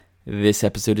This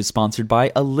episode is sponsored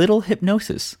by A Little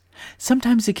Hypnosis.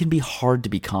 Sometimes it can be hard to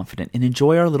be confident and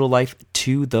enjoy our little life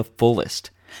to the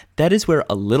fullest. That is where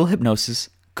A Little Hypnosis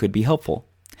could be helpful.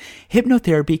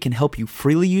 Hypnotherapy can help you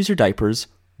freely use your diapers,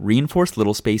 reinforce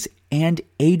little space, and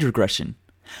age regression.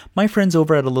 My friends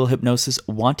over at A Little Hypnosis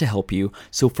want to help you,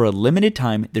 so for a limited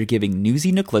time, they're giving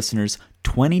Newsy Nook listeners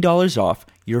 $20 off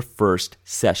your first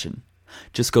session.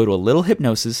 Just go to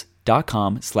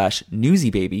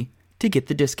alittlehypnosis.com/newsybaby to get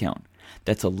the discount.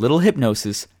 That's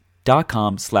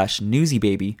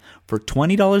alittlehypnosis.com/newsybaby for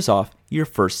 $20 off your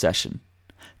first session.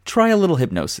 Try A Little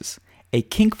Hypnosis, a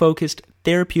kink-focused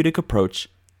therapeutic approach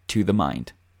to the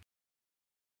mind.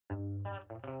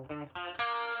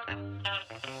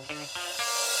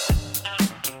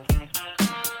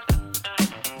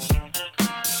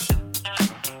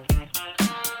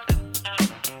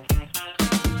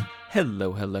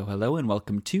 Hello, and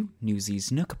welcome to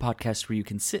Newsy's Nook, a podcast where you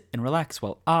can sit and relax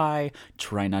while I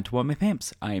try not to wet my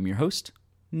pants. I am your host,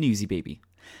 Newsy Baby.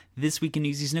 This week in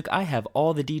Newsy's Nook, I have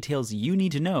all the details you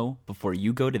need to know before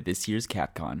you go to this year's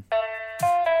Capcom.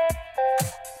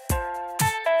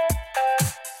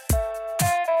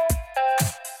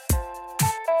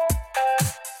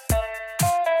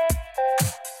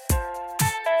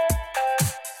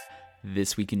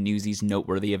 This week in Newsy's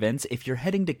noteworthy events, if you're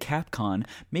heading to Capcom,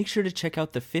 make sure to check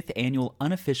out the 5th annual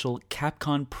unofficial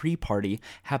Capcom pre-party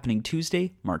happening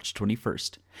Tuesday, March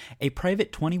 21st. A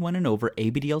private 21 and over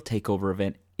ABDL takeover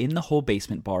event in the whole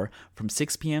basement bar from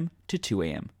 6 p.m. to 2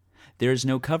 a.m. There is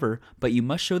no cover, but you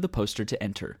must show the poster to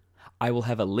enter. I will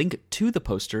have a link to the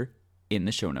poster in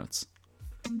the show notes.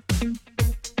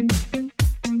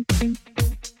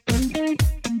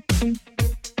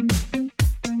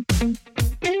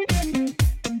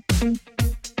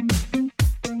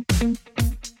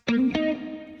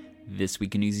 This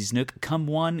week in Newsy's Nook, come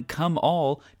one, come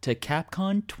all to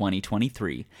Capcom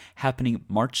 2023, happening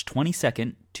March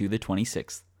 22nd to the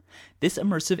 26th. This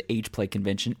immersive age play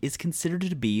convention is considered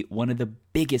to be one of the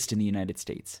biggest in the United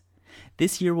States.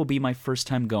 This year will be my first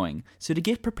time going, so to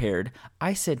get prepared,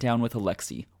 I sat down with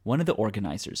Alexi, one of the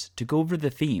organizers, to go over the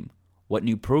theme, what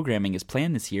new programming is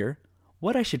planned this year,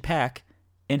 what I should pack,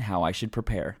 and how I should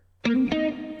prepare.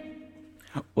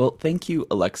 Well, thank you,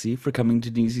 Alexi, for coming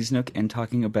to Newsy's Nook and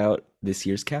talking about this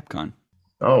year's Capcom.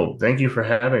 Oh, thank you for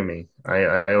having me.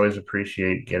 I always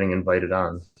appreciate getting invited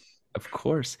on. Of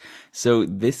course. So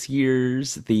this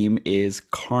year's theme is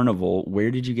Carnival.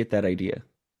 Where did you get that idea?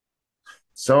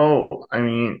 So, I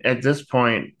mean, at this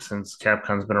point, since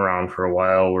Capcom's been around for a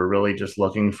while, we're really just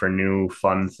looking for new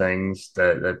fun things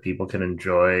that people can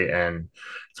enjoy. And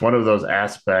it's one of those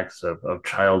aspects of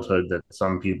childhood that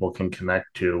some people can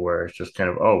connect to where it's just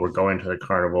kind of, oh, we're going to the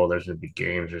carnival, there's going to be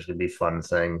games, there's going to be fun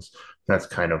things. That's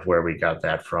kind of where we got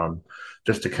that from,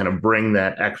 just to kind of bring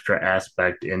that extra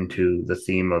aspect into the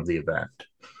theme of the event.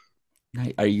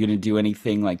 Are you going to do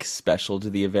anything like special to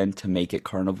the event to make it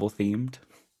carnival themed?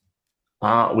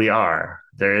 We are.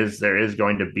 There is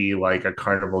going to be like a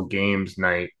carnival games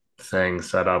night thing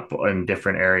set up in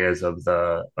different areas of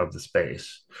the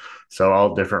space. So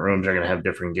all different rooms are going to have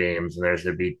different games, and there's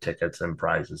going to be tickets and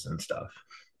prizes and stuff.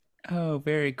 Oh,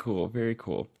 very cool. Very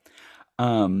cool.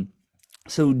 Um,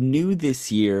 so new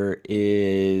this year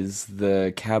is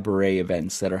the cabaret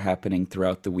events that are happening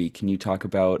throughout the week. Can you talk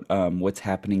about what's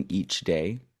happening each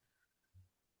day?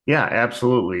 Yeah,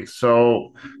 absolutely.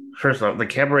 So first off, the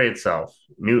cabaret itself,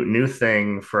 new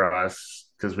thing for us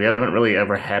because we haven't really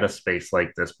ever had a space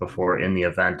like this before in the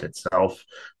event itself,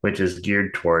 which is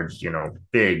geared towards,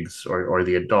 bigs or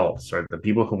the adults or the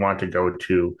people who want to go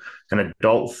to an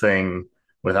adult thing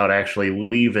without actually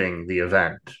leaving the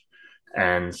event.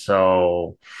 And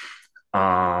so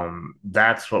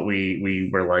that's what we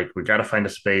were like, we got to find a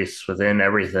space within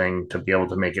everything to be able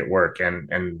to make it work.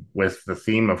 And with the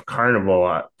theme of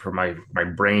carnival, for my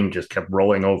brain just kept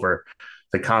rolling over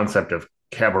the concept of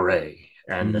cabaret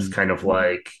and this Mm. kind of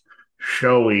like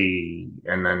showy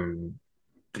and then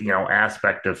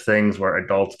aspect of things where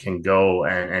adults can go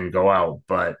and go out,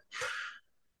 but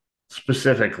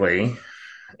specifically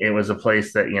it was a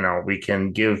place that we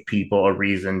can give people a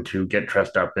reason to get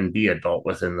dressed up and be adult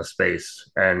within the space,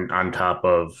 and on top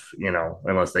of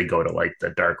unless they go to like the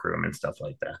dark room and stuff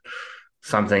like that,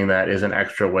 something that is an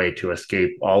extra way to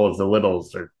escape all of the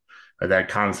littles, or that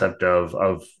concept of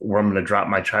where I'm going to drop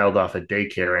my child off at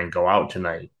daycare and go out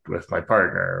tonight with my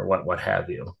partner or what have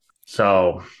you.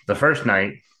 So the first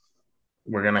night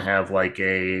we're gonna have like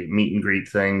a meet and greet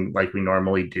thing like we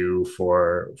normally do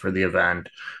for the event,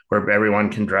 where everyone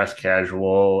can dress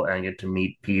casual and get to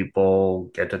meet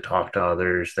people, get to talk to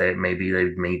others. They've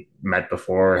met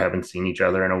before, haven't seen each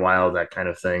other in a while, that kind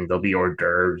of thing. There'll be hors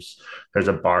d'oeuvres. There's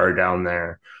a bar down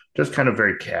there, just kind of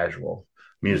very casual.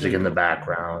 Music Very in the cool.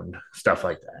 background, stuff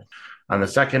like that. On the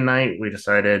second night, we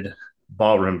decided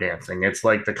ballroom dancing. It's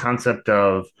like the concept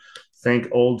of think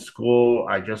old school.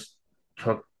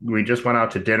 We just went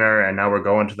out to dinner and now we're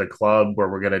going to the club where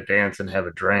we're going to dance and have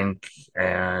a drink,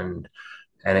 and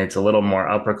it's a little more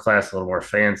upper class, a little more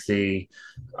fancy,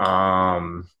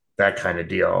 that kind of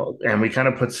deal. And we kind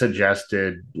of put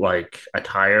suggested like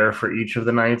attire for each of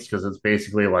the nights, because it's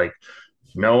basically like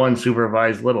no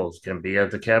unsupervised littles can be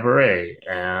at the cabaret,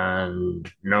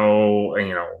 and no,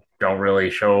 don't really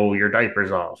show your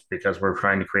diapers off because we're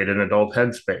trying to create an adult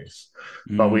headspace.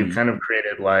 But we've Mm. kind of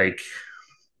created like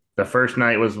the first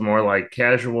night was more like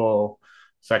casual,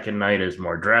 second night is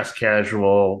more dress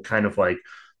casual, kind of like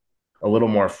a little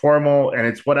more formal, and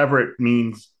it's whatever it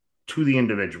means to the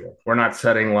individual. We're not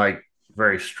setting like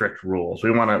very strict rules.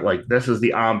 We want to like this is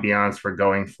the ambiance we're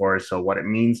going for. So what it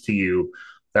means to you,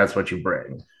 that's what you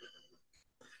bring.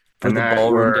 For And the that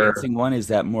ballroom we're dancing one, is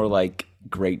that more like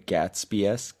Great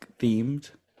Gatsby-esque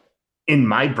themed? in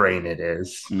my brain it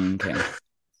is. Okay.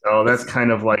 So that's That's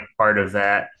kind of like part of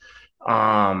that.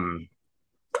 Um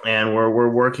and we're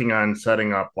working on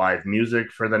setting up live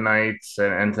music for the nights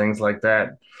and things like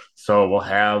that. So we'll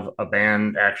have a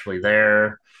band actually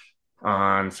there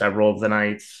on several of the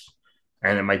nights,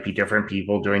 and it might be different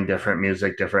people doing different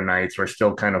music different nights. We're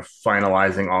still kind of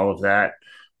finalizing all of that,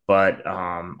 but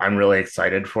I'm really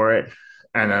excited for it.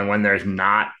 And then when there's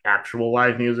not actual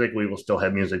live music, we will still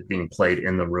have music being played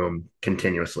in the room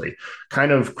continuously,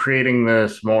 kind of creating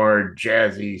this more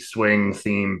jazzy swing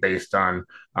theme based on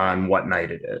what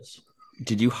night it is.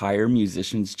 Did you hire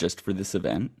musicians just for this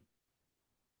event?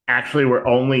 Actually, we're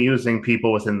only using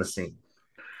people within the scene.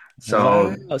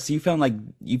 Wow. So So you found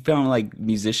like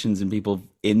musicians and people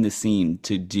in the scene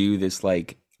to do this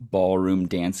like ballroom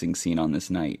dancing scene on this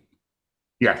night.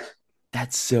 yes,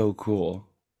 That's so cool.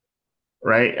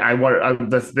 right.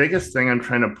 The biggest thing I'm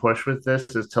trying to push with this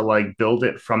is to like build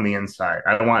it from the inside.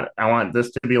 I want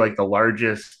this to be like the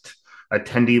largest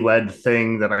attendee led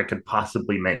thing that I could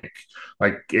possibly make.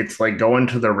 Like it's like going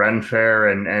to the Ren Fair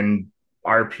and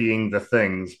RPing the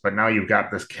things, but now you've got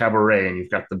this cabaret and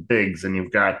you've got the bigs and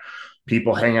you've got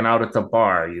people hanging out at the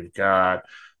bar. You've got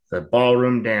the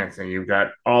ballroom dancing. You've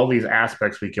got all these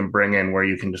aspects we can bring in where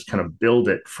you can just kind of build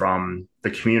it from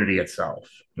the community itself.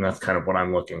 And that's kind of what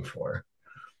I'm looking for.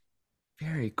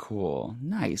 Very cool.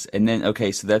 Nice. And then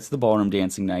okay, so that's the ballroom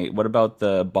dancing night. What about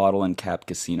the bottle and cap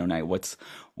casino night? What's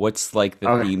like the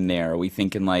Okay. theme there? Are we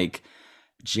thinking like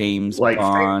James Like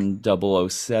think, Bond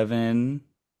 007?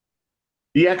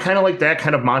 yeah, kind of like that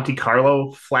kind of Monte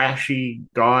Carlo, flashy,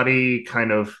 gaudy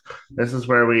kind of. This is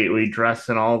where we dress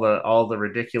in all the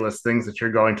ridiculous things that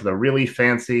you're going to the really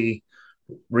fancy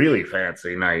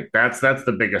night. That's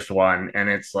the biggest one, and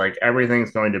it's like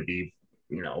everything's going to be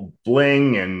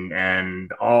bling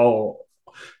and all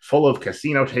full of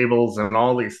casino tables and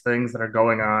all these things that are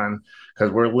going on,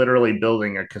 because we're literally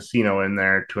building a casino in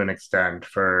there to an extent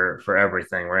for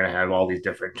everything. We're going to have all these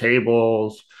different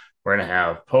tables. We're going to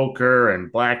have poker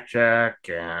and blackjack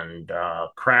and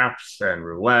craps and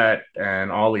roulette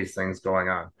and all these things going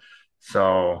on.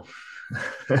 So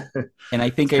And I it's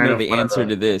think I kind know of the one of answer the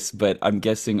to this, but I'm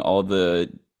guessing all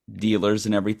the dealers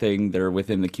and everything, they're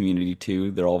within the community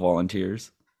too. They're all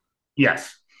volunteers.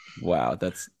 yes. Wow,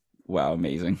 that's wow,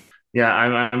 amazing. Yeah,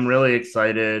 I'm really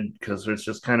excited because it's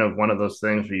just kind of one of those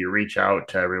things where you reach out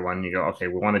to everyone, you go, okay,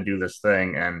 we want to do this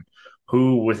thing, and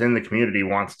who within the community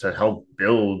wants to help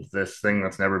build this thing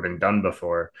that's never been done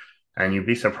before? And you'd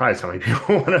be surprised how many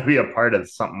people want to be a part of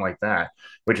something like that,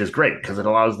 which is great because it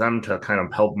allows them to kind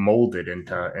of help mold it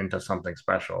into something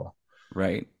special.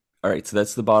 Right. All right, so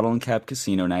that's the bottle and cap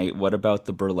casino night. What about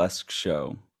the burlesque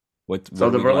show? What So are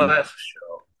the we going? burlesque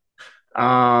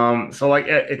so like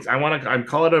it's I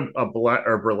call it a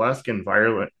burlesque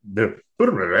environment.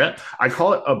 I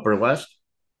call it a burlesque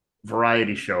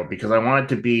variety show because I want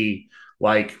it to be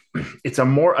like it's a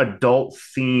more adult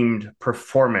themed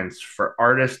performance for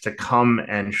artists to come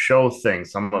and show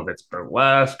things. Some of it's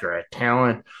burlesque or a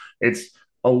talent. It's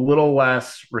a little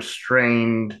less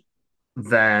restrained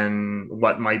than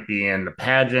what might be in the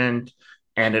pageant.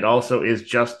 And it also is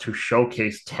just to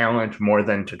showcase talent more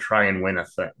than to try and win a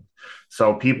thing.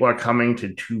 So people are coming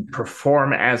to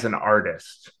perform as an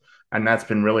artist, And that's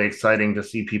been really exciting to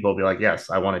see people be like, yes,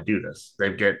 I want to do this.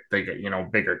 They get,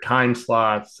 bigger time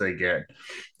slots, they get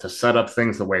to set up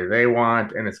things the way they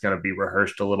want, and it's going to be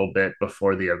rehearsed a little bit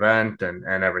before the event and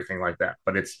everything like that.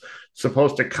 But it's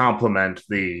supposed to complement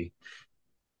the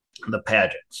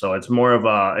pageant. So it's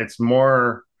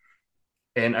more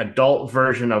an adult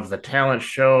version of the talent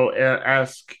show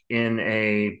esque in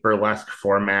a burlesque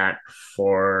format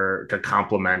for to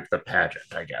complement the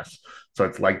pageant, I guess. So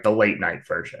it's like the late night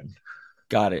version,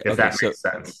 Got it. if Okay, that so makes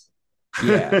sense.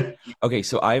 yeah. Okay,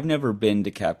 so I've never been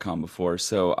to Capcom before,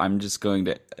 so I'm just going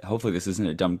to, hopefully this isn't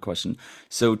a dumb question.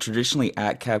 So traditionally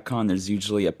at Capcom, there's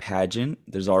usually a pageant.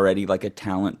 There's already like a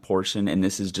talent portion, and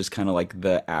this is just kind of like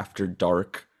the after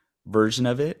dark version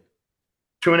of it.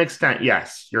 To an extent,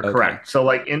 yes, you're Okay. correct. So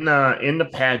like in the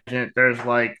pageant, there's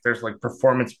like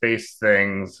performance based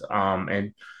things,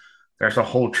 and there's a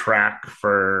whole track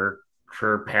for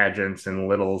pageants and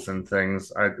littles and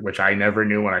things, which I never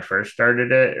knew when I first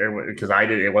started it, because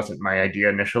it wasn't my idea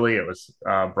initially. It was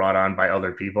brought on by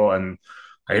other people, and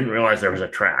I didn't realize there was a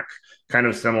track, kind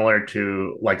of similar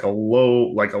to like a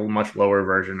much lower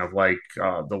version of like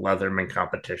the Leatherman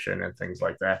competition and things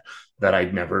like that I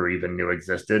never even knew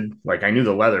existed. Like I knew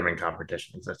the Leatherman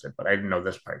competition existed, but I didn't know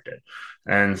this part did.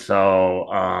 And so,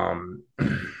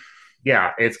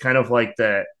 yeah, it's kind of like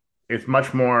that. It's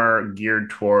much more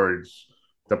geared towards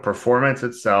the performance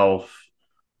itself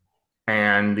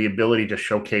and the ability to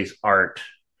showcase art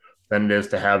than it is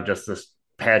to have just this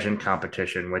pageant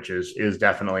competition, which is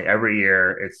definitely every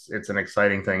year. It's an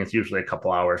exciting thing. It's usually a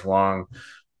couple hours long.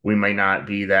 We may not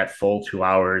be that full 2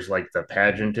 hours like the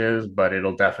pageant is, but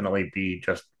it'll definitely be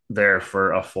just there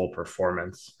for a full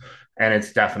performance. And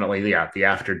it's definitely, yeah, the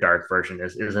after dark version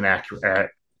is an accurate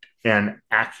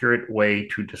way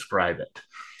to describe it.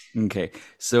 Okay.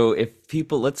 So if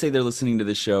people, let's say they're listening to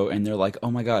the show and they're like,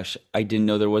 "Oh my gosh, I didn't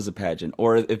know there was a pageant."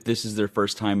 Or if this is their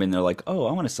first time and they're like, "Oh,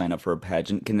 I want to sign up for a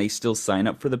pageant." Can they still sign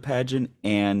up for the pageant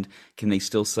and can they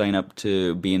still sign up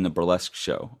to be in the burlesque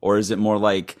show? Or is it more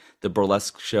like the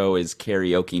burlesque show is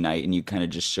karaoke night and you kind of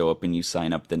just show up and you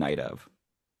sign up the night of?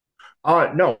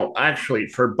 No, actually,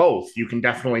 for both, you can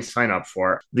definitely sign up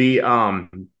for the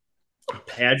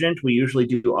pageant. We usually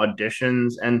do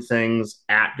auditions and things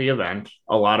at the event.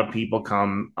 A lot of people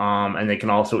come, and they can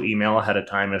also email ahead of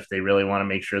time if they really want to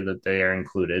make sure that they are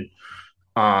included.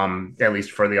 At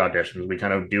least for the auditions, we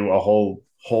kind of do a whole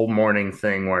morning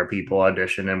thing where people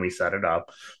audition and we set it up.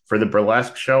 For the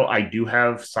burlesque show, I do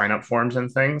have sign up forms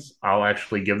and things. I'll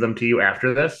actually give them to you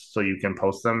after this so you can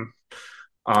post them,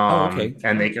 Oh, okay.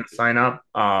 and they can sign up.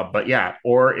 But yeah,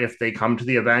 or if they come to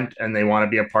the event and they want to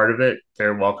be a part of it,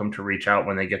 they're welcome to reach out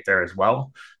when they get there as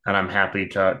well, and I'm happy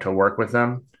to work with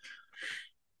them.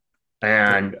 Cool.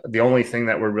 And the only thing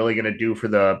that we're really going to do for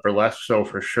the burlesque show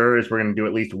for sure is we're going to do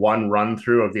at least one run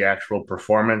through of the actual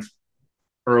performance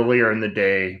earlier in the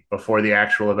day before the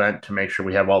actual event to make sure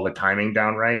we have all the timing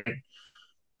down right.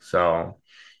 So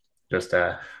just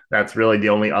that's really the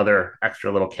only other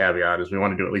extra little caveat is we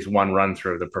want to do at least one run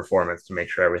through of the performance to make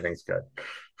sure everything's good.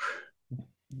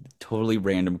 Totally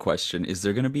random question. Is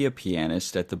there going to be a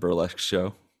pianist at the burlesque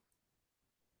show?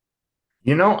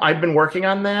 I've been working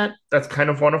on that. That's kind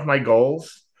of one of my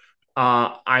goals.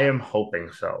 I am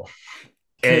hoping so.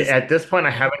 Because At this point,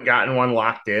 I haven't gotten one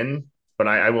locked in, but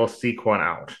I will seek one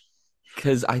out.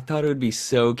 Because I thought it would be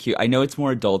so cute. I know it's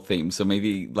more adult themed, so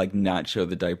maybe like not show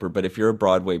the diaper, but if you're a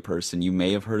Broadway person, you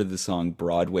may have heard of the song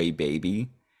Broadway Baby.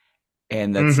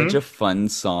 And that's such a Mm-hmm. fun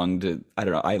song to, I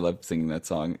don't know, I love singing that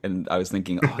song. And I was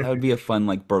thinking, oh, that would be a fun,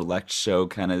 like burlesque show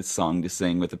kind of song to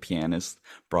sing with a pianist,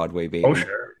 Broadway Oh, Baby.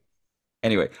 sure.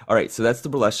 Anyway, all right, so that's the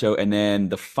burlesque show. And then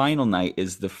the final night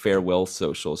is the farewell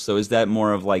social. So is that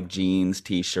more of like jeans,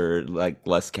 t-shirt, like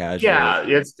less casual? Yeah,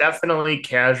 it's definitely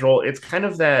casual. It's kind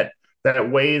of that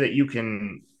way that you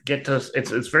can get to.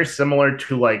 It's very similar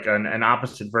to like an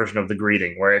opposite version of the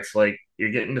greeting, where it's like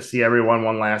you're getting to see everyone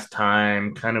one last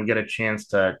time, kind of get a chance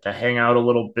to hang out a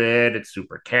little bit. It's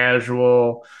super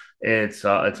casual. It's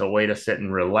a way to sit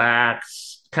and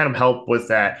relax, kind of help with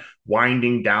that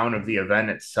winding down of the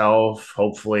event itself.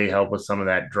 Hopefully, help with some of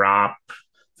that drop,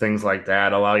 things like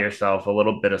that. Allow yourself a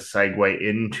little bit of segue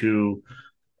into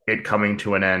it coming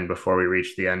to an end before we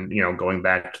reach the end, going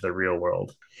back to the real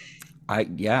world.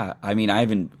 Yeah, I mean I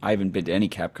haven't been to any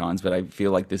CapCons, but I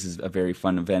feel like this is a very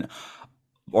fun event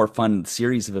or fun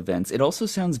series of events. It also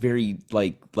sounds very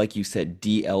like you said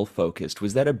DL focused.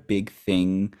 Was that a big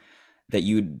thing that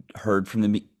you'd heard from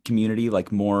the community,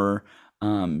 like more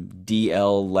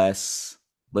DL, less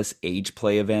age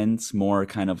play events, more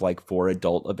kind of like for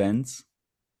adult events?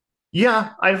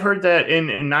 Yeah, I've heard that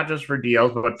in not just for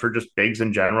DLs, but for just bigs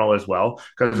in general as well.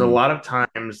 Because a Mm. lot of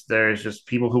times there's just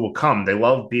people who will come. They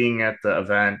love being at the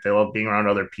event. They love being around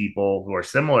other people who are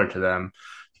similar to them.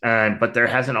 And but there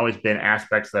hasn't always been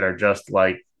aspects that are just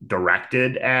like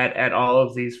directed at all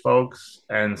of these folks.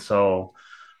 And so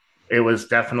it was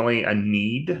definitely a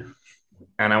need.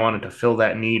 And I wanted to fill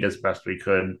that need as best we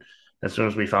could as soon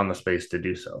as we found the space to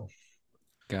do so.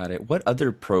 Got it. What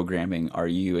other programming are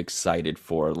you excited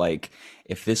for? Like,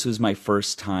 if this was my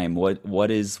first time, what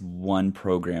is one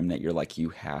program that you're like, you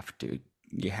have to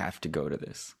go to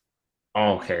this?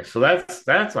 Okay, so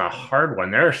that's a hard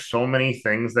one. There are so many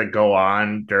things that go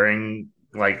on during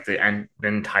like the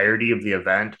entirety of the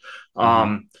event. Uh-huh.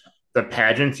 Um, the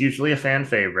pageant's usually a fan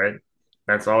favorite.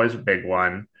 That's always a big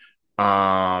one.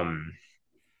 Um,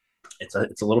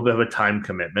 it's a little bit of a time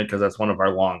commitment because that's one of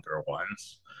our longer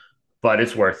ones, but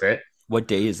it's worth it. What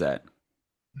day is that?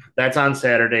 That's on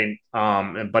Saturday,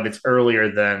 but it's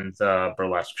earlier than the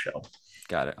burlesque show.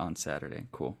 Got it. On Saturday.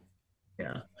 Cool.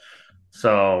 Yeah.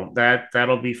 So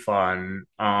that'll be fun.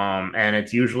 And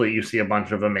it's usually you see a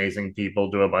bunch of amazing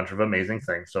people do a bunch of amazing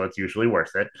things, so it's usually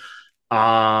worth it.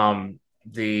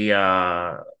 The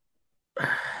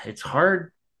It's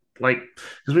hard, like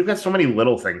because we've got so many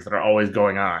little things that are always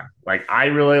going on. Like I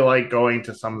really like going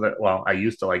to some of the well, I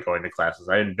used to like going to classes.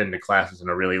 I hadn't been to classes in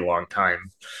a really long time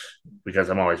because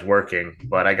I'm always working.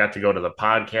 But I got to go to the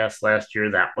podcast last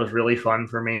year. That was really fun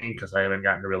for me because I haven't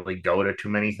gotten to really go to too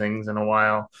many things in a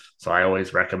while. So I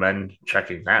always recommend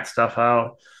checking that stuff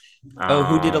out. Oh,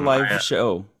 who did a Um, live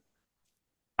show?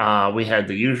 we had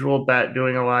the usual bet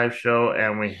doing a live show,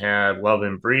 and we had Love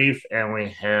and Brief, and we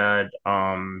had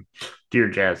Dear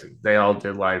Jazzy. They all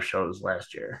did live shows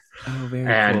last year, Oh, very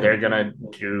and they're cool. gonna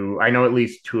do. I know at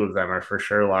least two of them are for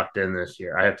sure locked in this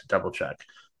year. I have to double check.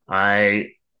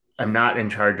 I am not in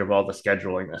charge of all the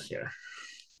scheduling this year,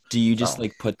 Do you just so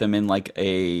like put them in like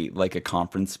a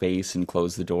conference space and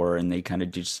close the door and they kind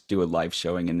of just do a live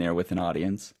showing in there with an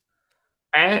audience?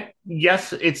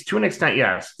 Yes, it's to an extent,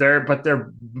 yes. They're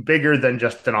bigger than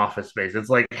just an office space. It's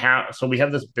like so we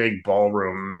have this big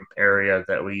ballroom area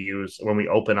that we use when we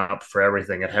open up for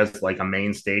everything. It has like a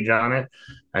main stage on it,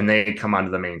 and they come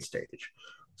onto the main stage.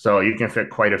 So you can fit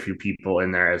quite a few people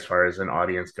in there as far as an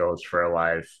audience goes for a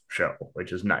live show,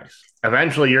 which is nice.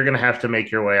 Eventually, you're going to have to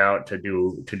make your way out to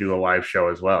do a live show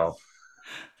as well.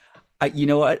 You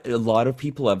know what? A lot of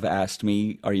people have asked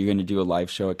me, "Are you going to do a live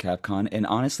show at CapCon?" And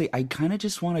honestly, I kind of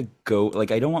just want to go.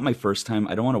 Like, I don't want my first time.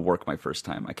 I don't want to work my first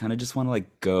time. I kind of just want to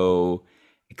like go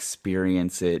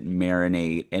experience it,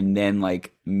 marinate, and then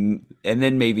and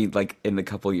then maybe like in a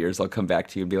couple years, I'll come back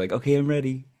to you and be like, "Okay, I'm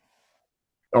ready."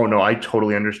 Oh no, I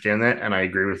totally understand that, and I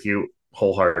agree with you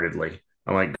wholeheartedly.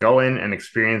 I'm like go in and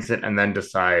experience it, and then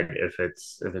decide if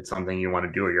it's something you want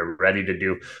to do or you're ready to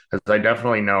do. Because I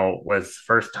definitely know with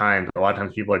first times, a lot of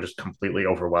times people are just completely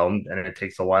overwhelmed, and it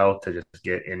takes a while to just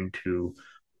get into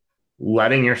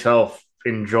letting yourself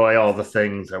enjoy all the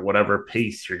things at whatever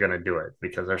pace you're going to do it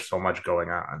because there's so much going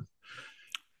on.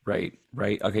 Right,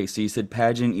 right. Okay, so you said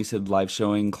pageant, you said live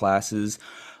showing classes.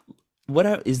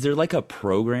 Is there like a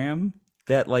program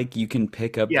that like you can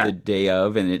pick up Yeah, the day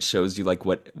of and it shows you like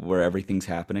what where everything's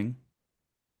happening?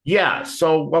 yeah.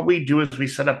 So what we do is we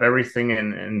set up everything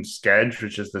in Sketch,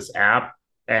 which is this app,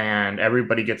 and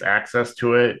everybody gets access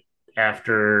to it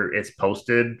after it's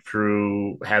posted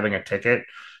through having a ticket.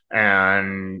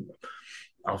 And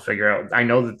I'll figure out. I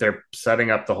know that they're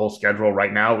setting up the whole schedule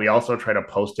right now. We also try to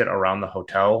post it around the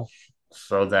hotel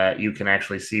so that you can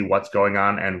actually see what's going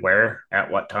on and where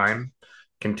at what time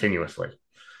continuously.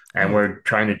 And Oh, we're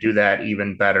trying to do that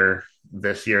even better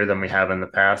this year than we have in the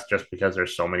past, just because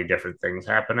there's so many different things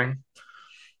happening.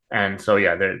 And so,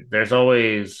 yeah, there's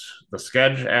always the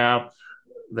Sketch app,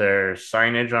 there's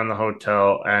signage on the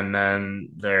hotel, and then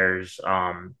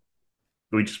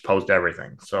we just post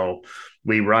everything. So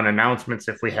we run announcements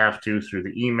if we have to through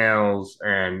the emails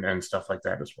and stuff like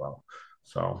that as well.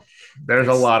 So there's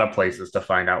a that's lot of places to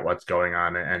find out what's going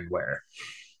on and where.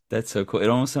 that's so cool. It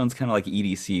almost sounds kind of like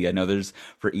EDC. I know there's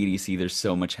for EDC there's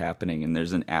so much happening and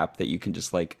there's an app that you can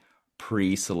just like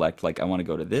pre-select like I want to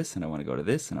go to this and I want to go to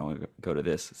this and I want to go to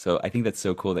this. So I think that's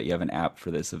so cool that you have an app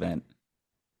for this event.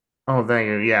 Oh, thank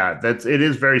you. Yeah, it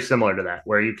is very similar to that,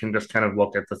 where you can just kind of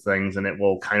look at the things and it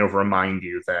will kind of remind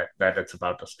you that it's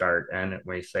about to start and it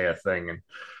may say a thing. And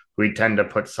we tend to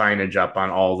put signage up on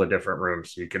all the different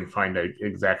rooms so you can find out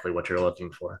exactly what you're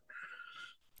looking for.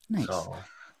 Nice. So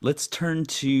Let's turn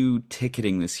to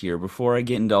ticketing this year. Before I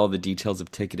get into all the details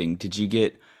of ticketing, did you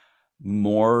get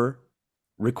more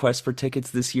requests for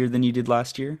tickets this year than you did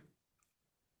last year?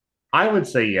 I would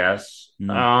say yes.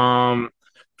 Mm.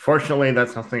 Fortunately,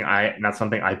 that's something I not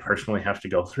something I personally have to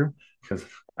go through because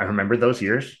I remember those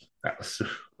years. That was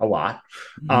a lot.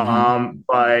 Hmm.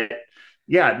 But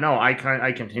yeah, no, I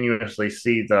continuously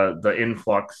see the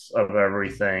influx of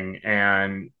everything,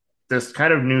 and this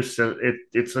kind of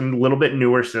it's a little bit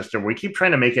newer system. We keep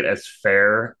trying to make it as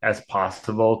fair as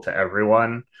possible to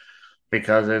everyone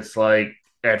because it's like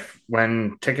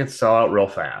when tickets sell out real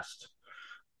fast,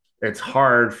 it's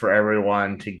hard for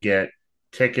everyone to get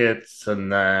tickets, and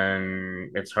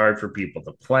then it's hard for people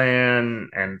to plan,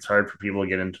 and it's hard for people to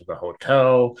get into the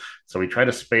hotel. So we're trying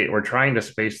to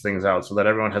space things out so that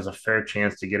everyone has a fair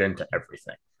chance to get into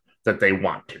everything that they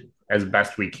want to as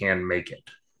best we can make it.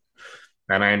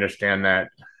 And I understand that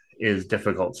is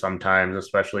difficult sometimes,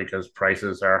 especially because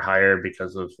prices are higher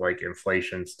because of like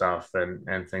inflation stuff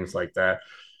and things like that,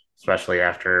 especially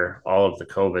after all of the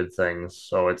COVID things.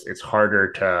 So it's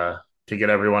harder to get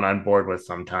everyone on board with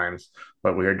sometimes,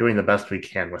 but we are doing the best we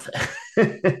can with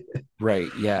it. Right.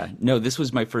 Yeah. No, this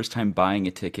was my first time buying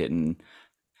a ticket, and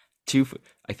two.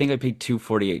 I think I paid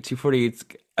 248.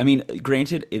 248. I mean,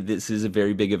 granted, this is a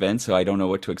very big event, so I don't know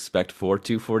what to expect for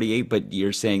 248. But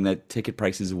you're saying that ticket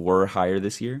prices were higher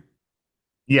this year?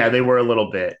 Yeah, they were a little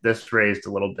bit. This raised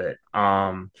a little bit.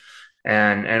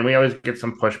 And we always get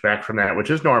some pushback from that, which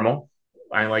is normal.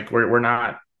 We're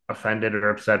not offended or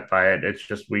upset by it. It's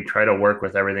just we try to work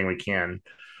with everything we can.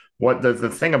 What the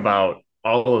thing about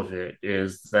all of it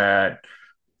is that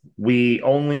we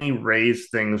only raise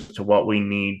things to what we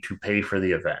need to pay for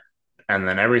the event. And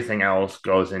then everything else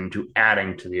goes into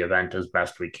adding to the event as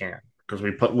best we can because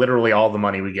we put literally all the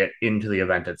money we get into the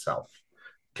event itself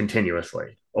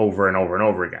continuously over and over and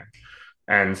over again.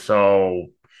 And so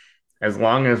as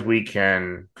long as we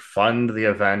can fund the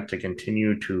event to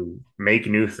continue to make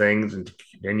new things and to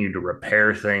continue to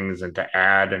repair things and to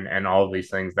add and all of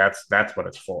these things, that's what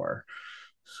it's for.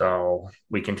 So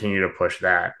we continue to push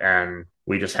that, and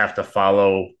we just have to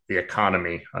follow the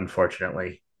economy,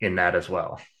 unfortunately, in that as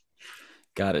well.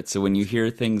 Got it. So when you hear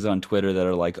things on Twitter that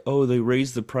are like, "Oh, they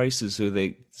raised the prices so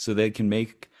they can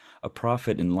make a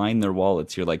profit and line their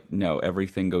wallets," you're like, "No,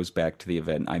 everything goes back to the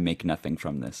event. I make nothing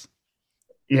from this."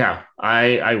 Yeah,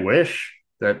 I wish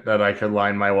that I could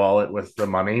line my wallet with the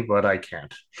money, but I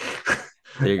can't.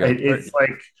 There you go. It's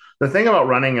like the thing about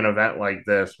running an event like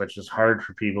this, which is hard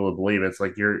for people to believe. It's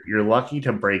like you're lucky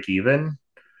to break even,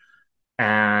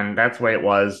 and that's the way it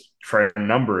was for a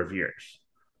number of years.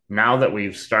 Now that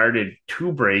we've started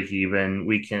to break even,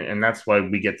 we can, and that's why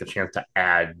we get the chance to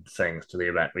add things to the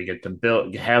event. We get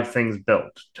to have things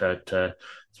built. That's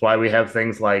why we have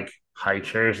things like high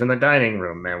chairs in the dining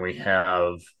room, and we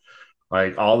have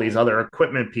like all these other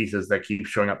equipment pieces that keep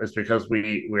showing up. Is because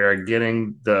we are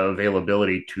getting the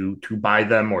availability to buy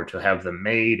them or to have them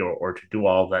made or to do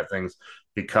all of that things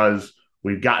because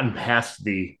we've gotten past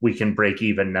the we can break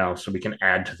even now, so we can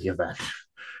add to the event.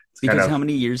 It's kind Because of how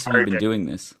many years have you hard been to. doing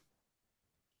this?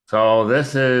 So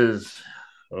this is,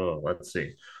 oh, let's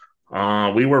see.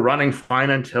 We were running fine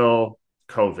until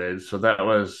COVID, so that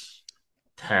was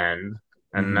 10.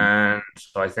 And Hmm. then,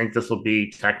 so I think this will be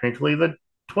technically the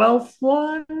 12th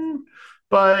one,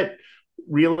 but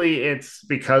really it's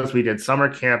because we did summer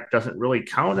camp doesn't really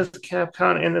count as a camp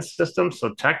count in the system.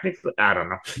 So technically, I don't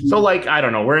know. So like, I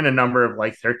don't know. We're in a number of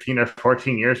like 13 or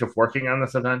 14 years of working on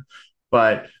this event,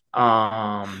 but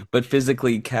But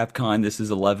physically, Capcom, this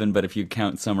is 11, but if you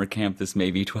count summer camp, this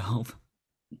may be 12.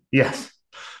 yes.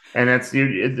 And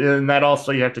and that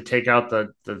also you have to take out the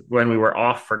when we were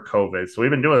off for COVID. So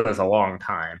we've been doing this a long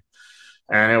time.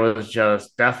 And it was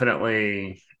just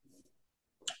definitely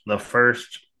the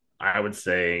first, I would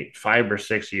say, 5 or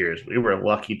 6 years, we were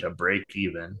lucky to break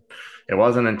even. It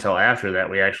wasn't until after that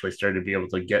we actually started to be able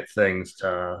to get things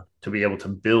to be able to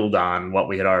build on what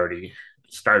we had already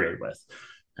started with.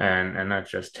 And that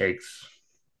just takes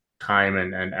time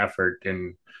and effort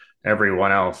in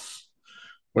everyone else,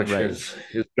 which Right. is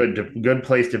good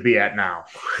place to be at now.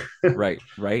 Right,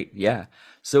 right. Yeah.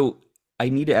 So I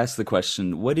need to ask the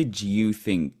question, what did you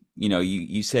think?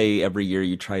 You say every year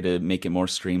you try to make it more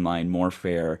streamlined, more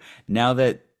fair. Now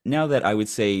that I would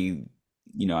say,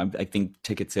 I think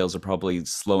ticket sales are probably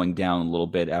slowing down a little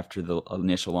bit after the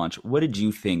initial launch. What did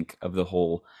you think of the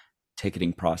whole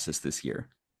ticketing process this year?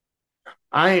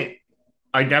 I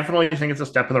I definitely think it's a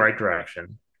step in the right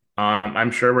direction.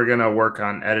 I'm sure we're going to work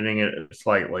on editing it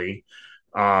slightly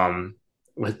um,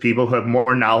 with people who have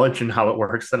more knowledge in how it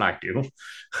works than I do.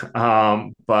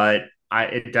 But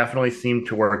it definitely seemed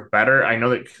to work better. I know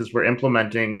that because we're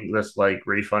implementing this like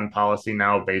refund policy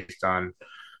now based on,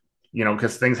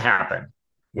 because things happen.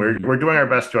 We're Hmm. doing our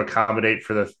best to accommodate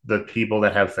for the people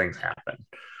that have things happen.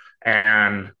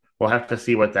 And we'll have to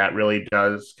see what that really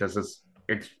does because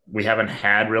it's we haven't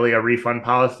had really a refund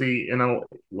policy in a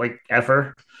like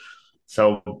ever.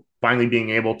 So finally being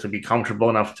able to be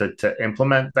comfortable enough to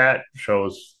implement that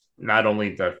shows not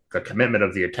only the commitment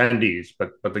of the attendees,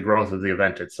 but the growth of the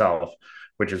event itself,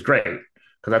 which is great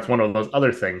because that's one of those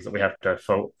other things that we have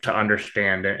to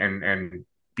understand and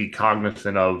be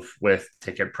cognizant of with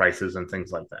ticket prices and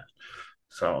things like that.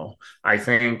 So I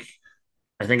think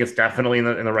I think it's definitely in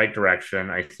the right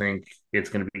direction. I think it's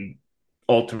going to be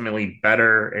ultimately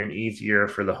better and easier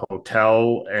for the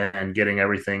hotel and getting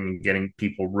everything, getting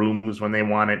people rooms when they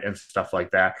want it and stuff like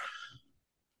that.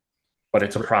 But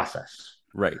it's a process.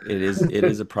 Right. It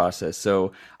is a process.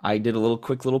 So I did a little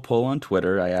quick little poll on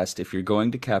Twitter. I asked if you're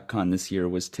going to Capcom this year,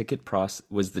 was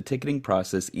the ticketing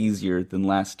process easier than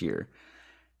last year?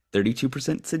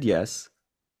 32% said yes,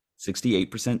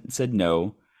 68% said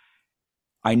no.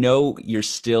 I know you're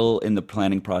still in the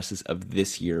planning process of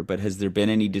this year, but has there been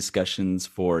any discussions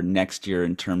for next year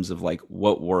in terms of like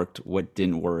what worked, what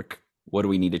didn't work? What do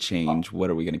we need to change?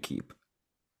 What are we going to keep?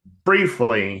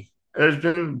 Briefly, there's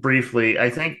been briefly,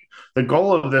 I think the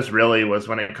goal of this really was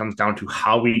when it comes down to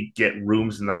how we get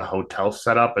rooms in the hotel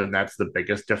set up, and that's the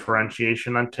biggest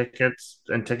differentiation on tickets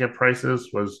and ticket prices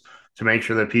was to make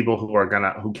sure that people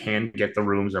who can get the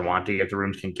rooms and want to get the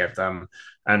rooms can get them.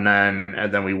 And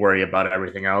then we worry about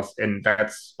everything else. And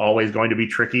that's always going to be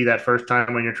tricky that first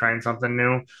time when you're trying something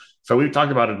new. So we've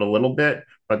talked about it a little bit,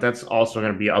 but that's also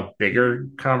going to be a bigger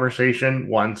conversation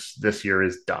once this year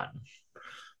is done.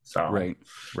 So Right,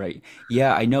 right.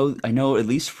 Yeah, I know at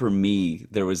least for me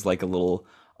there was like a little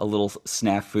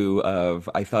snafu of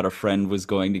I thought a friend was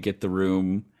going to get the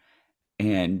room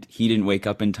and he didn't wake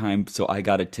up in time, so I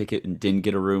got a ticket and didn't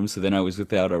get a room, so then I was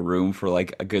without a room for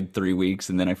like a good 3 weeks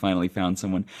and then I finally found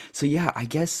someone. So yeah, I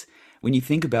guess when you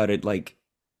think about it, like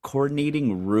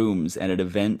coordinating rooms at an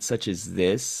event such as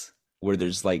this, where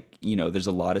there's like, there's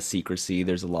a lot of secrecy,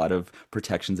 there's a lot of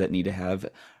protections that need to have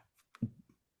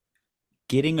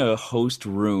getting a host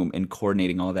room and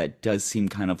coordinating all that does seem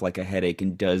kind of like a headache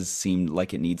and does seem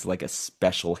like it needs like a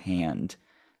special hand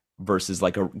versus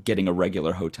like getting a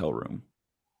regular hotel room.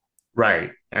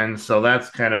 right. And so that's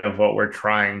kind of what we're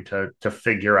trying to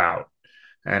figure out.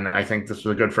 And I think this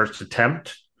was a good first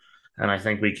attempt. And I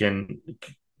think we can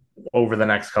over the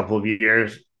next couple of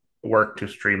years work to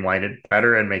streamline it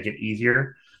better and make it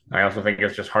easier. I also think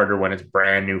it's just harder when it's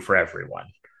brand new for everyone.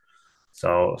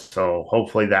 So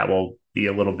hopefully that will be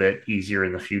a little bit easier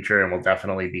in the future and we'll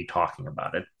definitely be talking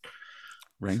about it.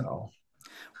 Right. So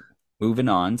Moving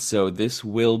on. So this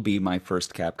will be my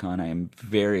first Capcom. I am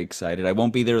very excited. I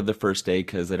won't be there the first day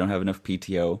because I don't have enough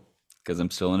PTO because I'm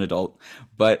still an adult.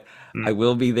 But I mm,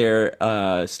 will be there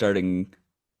starting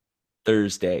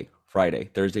Thursday, Friday.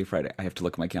 I have to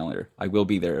look at my calendar. I will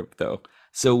be there though.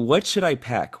 So what should I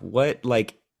pack? What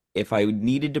like if I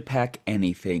needed to pack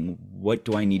anything, what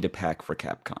do I need to pack for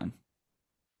Capcom?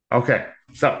 okay.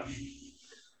 So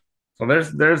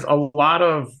there's a lot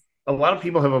of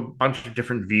people have a bunch of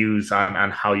different views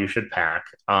on how you should pack.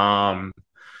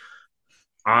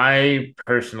 I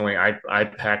personally I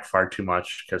pack far too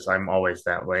much because I'm always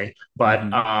that way. But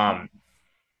Hmm.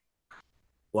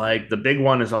 like the big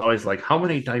one is always like how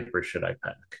many diapers should I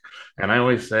pack? And I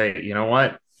always say, you know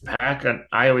what?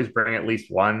 I always bring at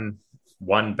least one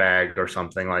bag or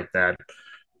something like that.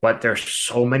 But there's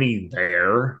so many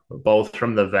there, both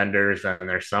from the vendors and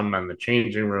there's some in the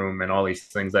changing room and all these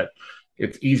things that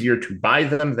it's easier to buy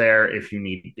them there if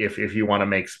you want to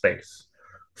make space.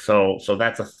 So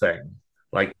that's a thing.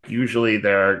 Like usually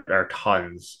there are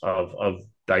tons of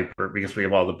diaper because we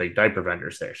have all the big diaper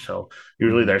vendors there. So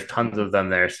usually Hmm. there's tons of them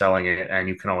there selling it, and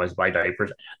you can always buy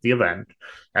diapers at the event.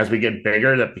 As we get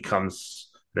bigger, that becomes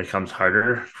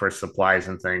harder for supplies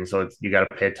and things. So you got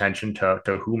to pay attention to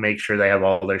who makes sure they have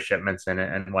all their shipments in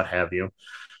it and what have you.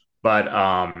 But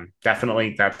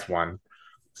definitely that's one.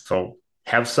 So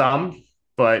have some,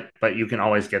 but you can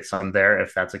always get some there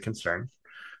if that's a concern.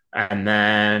 And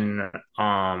then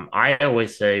I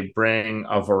always say bring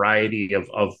a variety of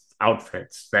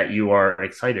outfits that you are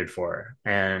excited for.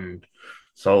 And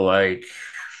so, like,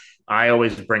 I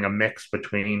always bring a mix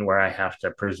between where I have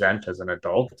to present as an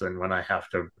adult and when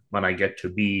I get to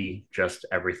be just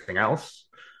everything else.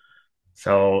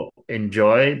 So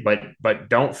enjoy, but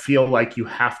don't feel like you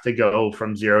have to go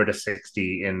from 0 to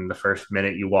 60 in the first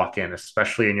minute you walk in,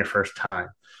 especially in your first time.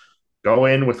 Go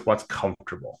in with what's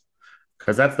comfortable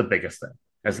because that's the biggest thing.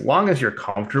 As long as you're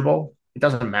comfortable, it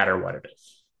doesn't matter what it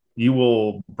is. You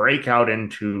will break out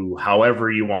into however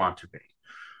you want to be.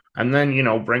 And then,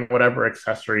 bring whatever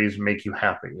accessories make you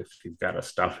happy. If you've got a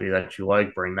stuffy that you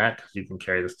like, bring that because you can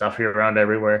carry the stuffy around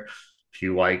everywhere. If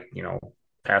you like,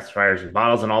 pacifiers and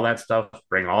bottles and all that stuff,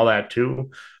 bring all that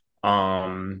too.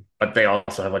 But they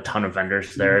also have a ton of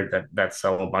vendors there that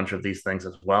sell a bunch of these things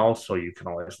as well. So you can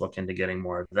always look into getting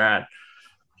more of that.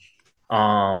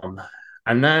 Um,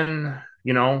 and then,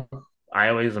 I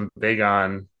always am big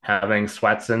on having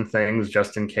sweats and things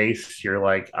just in case you're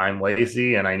like, I'm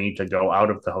lazy and I need to go out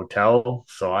of the hotel.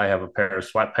 So I have a pair of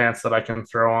sweatpants that I can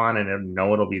throw on and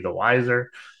know it'll be the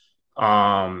wiser.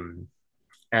 Um,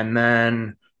 and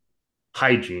then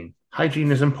hygiene.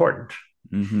 Hygiene is important.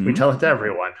 We Mm-hmm. tell it to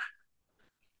everyone.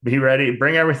 Be ready,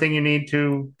 bring everything you need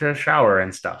to shower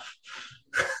and stuff.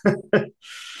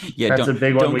 Yeah, That's don't a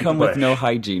big one don't we come with no push.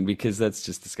 hygiene because that's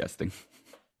just disgusting.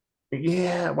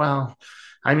 Yeah, well,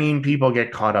 I mean, people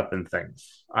get caught up in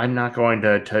things. I'm not going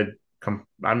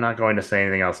to say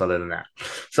anything else other than that.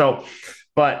 So,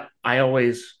 but I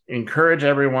always encourage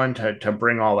everyone to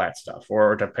bring all that stuff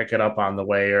or to pick it up on the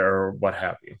way or what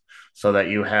have you, so that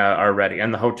you have are ready.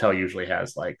 And the hotel usually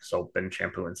has like soap and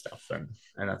shampoo and stuff, and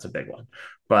that's a big one.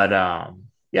 But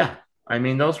yeah, I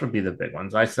mean, those would be the big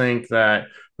ones. I think that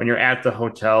when you're at the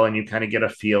hotel and you kind of get a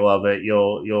feel of it,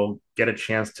 you'll get a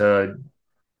chance to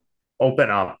open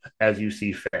up as you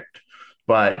see fit.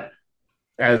 But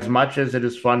as much as it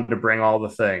is fun to bring all the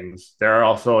things, there are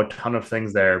also a ton of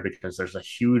things there because there's a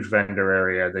huge vendor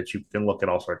area that you can look at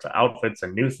all sorts of outfits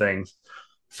and new things.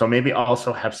 So maybe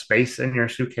also have space in your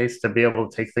suitcase to be able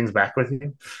to take things back with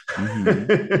you. Mm-hmm.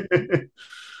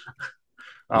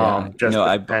 Yeah, Just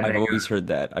I've depending. always heard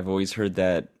that. I've always heard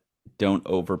that don't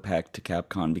overpack to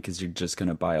Capcom because you're just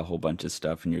gonna buy a whole bunch of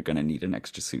stuff and you're gonna need an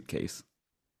extra suitcase.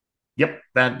 Yep,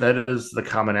 that is the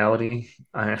commonality.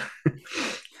 Um,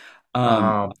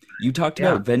 um, you talked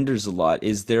yeah. about vendors a lot.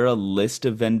 Is there a list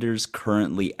of vendors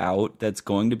currently out that's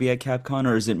going to be at Capcom,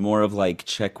 or is it more of like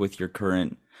check with your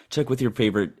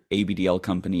favorite ABDL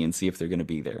company and see if they're going to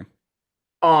be there?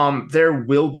 There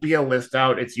will be a list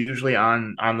out. It's usually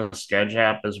on the Sketch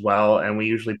app as well, and we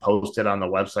usually post it on the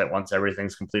website once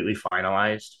everything's completely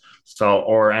finalized.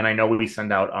 And I know we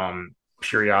send out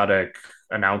periodic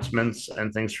announcements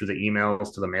and things through the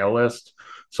emails to the mail list,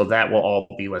 so that will all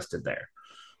be listed there.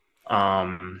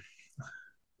 Um,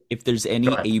 If there's Go any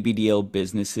ahead. ABDL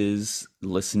businesses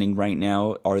listening right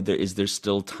now, is there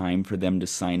still time for them to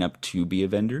sign up to be a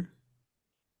vendor?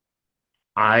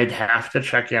 I'd have to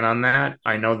check in on that.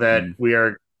 I know that Mm, we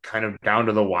are kind of down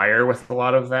to the wire with a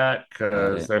lot of that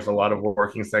got because it. there's a lot of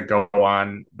workings that go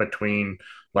on between,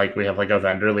 like, we have like a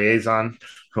vendor liaison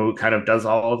who kind of does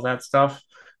all of that stuff.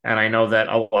 And I know that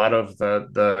a lot of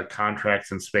the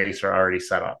contracts and space are already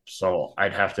set up. So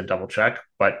I'd have to double check,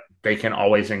 but they can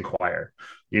always inquire.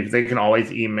 They can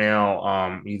always email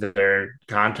either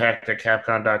contact at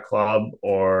capcom.club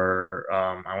or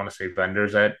I want to say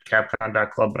vendors at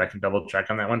capcom.club, but I can double check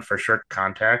on that one for sure.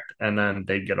 Contact, and then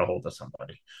they'd get a hold of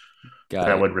somebody Got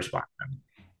that it. would respond.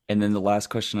 And then the last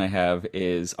question I have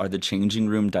is, are the changing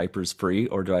room diapers free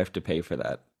or do I have to pay for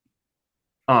that?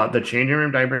 The changing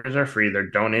room diapers are free. They're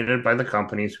donated by the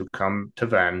companies who come to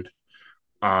vend,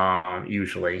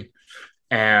 usually.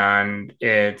 And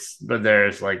but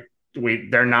there's like,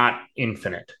 they're not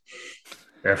infinite.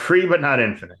 They're free, but not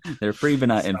infinite. They're free but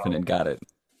not So infinite. Got it.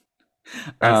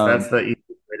 that's Um, the easiest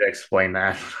way to explain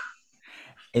that.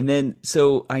 and then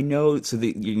so I know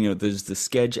there's the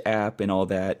Sketch app and all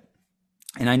that.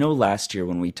 And I know last year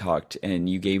when we talked and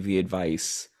you gave the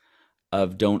advice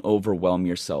of don't overwhelm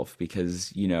yourself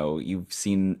because you've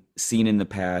seen in the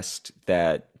past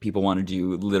that people want to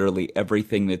do literally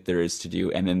everything that there is to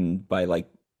do and then by like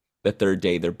the third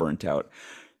day they're burnt out.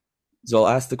 So I'll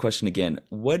ask the question again.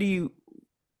 What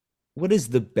is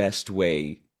the best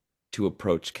way to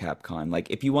approach Capcom? Like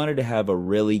if you wanted to have a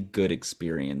really good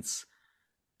experience,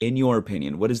 in your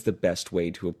opinion, what is the best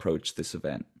way to approach this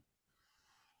event?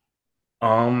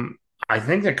 Um, I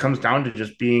think it comes down to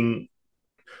just being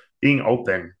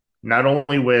open, not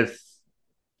only with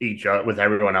with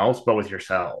everyone else, but with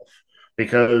yourself.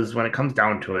 Because when it comes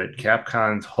down to it,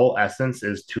 Capcom's whole essence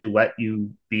is to let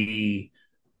you be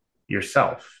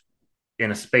yourself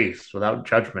in a space without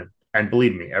judgment. And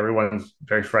believe me, everyone's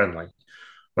very friendly.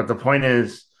 But the point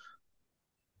is,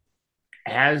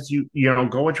 as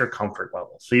go at your comfort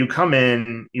level. So you come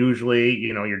in, usually,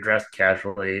 you're dressed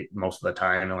casually most of the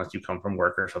time, unless you come from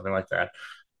work or something like that.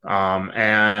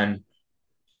 And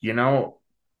you know,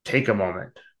 take a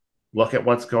moment, look at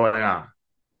what's going on,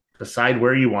 decide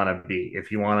where you want to be.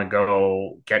 If you want to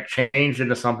go get changed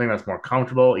into something that's more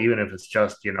comfortable, even if it's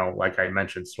just, like I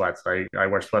mentioned, sweats. I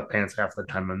wear sweatpants half the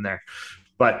time I'm there.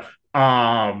 But,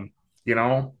 you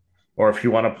know, or if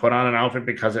you want to put on an outfit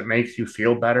because it makes you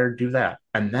feel better, do that.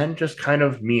 And then just kind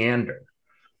of meander,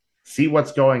 see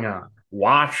what's going on.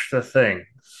 watch the things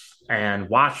and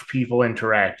watch people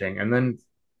interacting, and then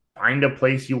find a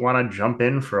place you want to jump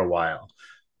in for a while.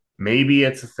 Maybe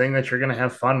it's a thing that you're going to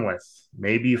have fun with.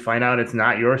 Maybe you find out it's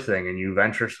not your thing and you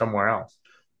venture somewhere else.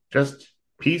 Just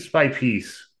piece by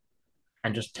piece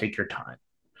and just take your time,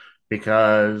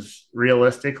 because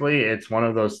realistically, it's one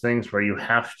of those things where you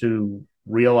have to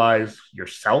realize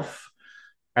yourself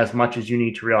as much as you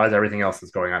need to realize everything else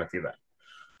that's going on at the event,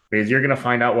 because you're going to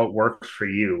find out what works for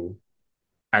you,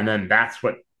 and then that's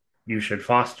what you should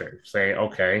foster. Say,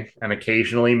 okay, and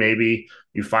occasionally maybe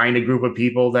you find a group of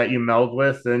people that you meld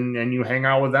with, and you hang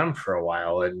out with them for a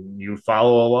while and you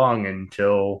follow along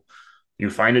until you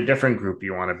find a different group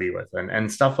you want to be with,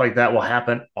 and stuff like that will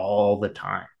happen all the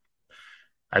time.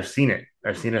 I've seen it.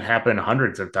 I've seen it happen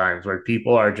hundreds of times where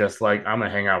people are just like, I'm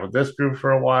gonna hang out with this group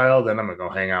for a while, then I'm gonna go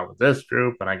hang out with this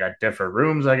group, and I got different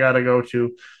rooms I gotta go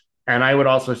to. And I would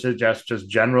also suggest just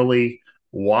generally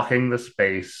walking the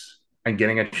space and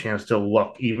getting a chance to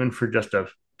look, even for just a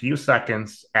few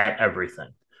seconds, at everything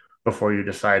before you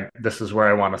decide this is where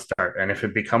I want to start. And if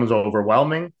it becomes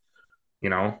overwhelming,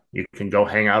 you can go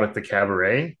hang out at the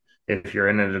cabaret if you're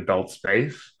in an adult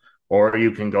space, or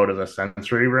you can go to the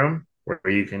sensory room where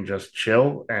you can just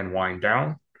chill and wind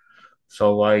down.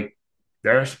 So, like,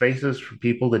 there are spaces for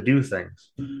people to do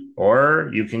things. Or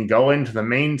you can go into the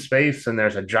main space and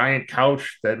there's a giant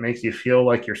couch that makes you feel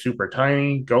like you're super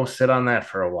tiny. Go sit on that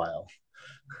for a while.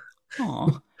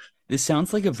 Aw. This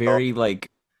sounds like a So, very like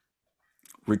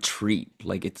retreat.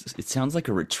 Like it sounds like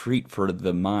a retreat for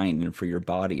the mind and for your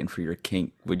body and for your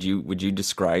kink. Would you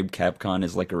describe Capcom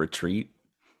as like a retreat?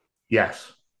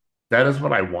 yes, that is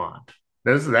what I want.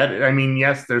 That I mean,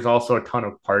 yes, there's also a ton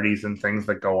of parties and things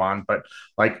that go on, but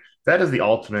like that is the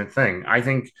ultimate thing. I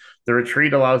think the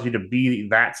retreat allows you to be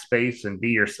that space and be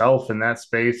yourself in that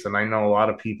space. And I know a lot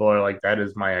of people are like, that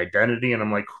is my identity. And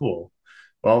I'm like, cool.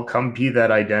 Well, come be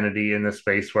that identity in the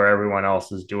space where everyone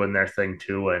else is doing their thing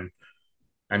too.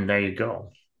 And there you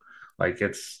go. Like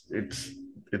it's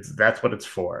that's what it's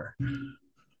for.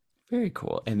 Very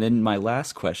cool. And then my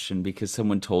last question, because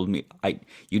someone told me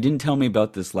you didn't tell me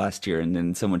about this last year, and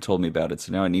then someone told me about it,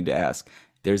 so now I need to ask.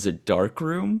 There's a dark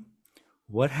room.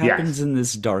 What happens Yes. in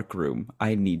this dark room?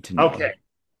 I need to know. Okay.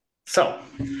 So,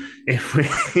 if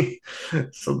we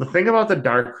so the thing about the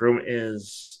dark room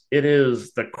is it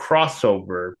is the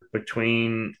crossover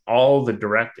between all the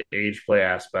direct age play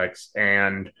aspects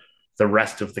and the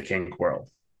rest of the kink world.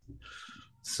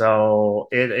 So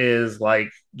it is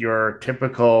like your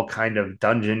typical kind of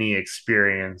dungeony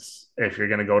experience. If you're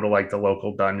going to go to like the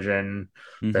local dungeon,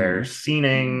 Mm-hmm. there's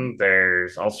scening,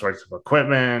 there's all sorts of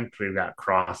equipment. We've got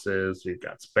crosses, we've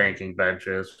got spanking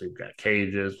benches, we've got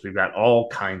cages, we've got all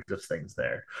kinds of things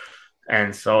there.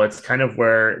 And so it's kind of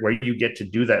where you get to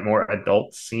do that more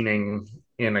adult scening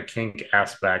in a kink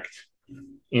aspect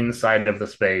inside of the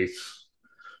space.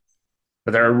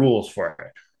 But there are rules for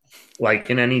it. Like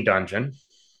in any dungeon,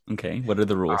 Okay. What are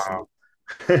the rules?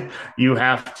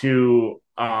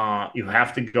 uh, you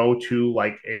have to go to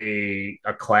like a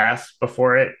class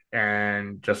before it,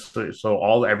 and just so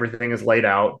all everything is laid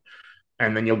out,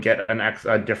 and then you'll get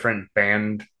a different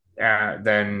band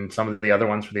than some of the other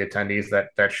ones for the attendees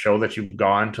that show that you've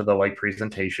gone to the like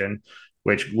presentation,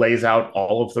 which lays out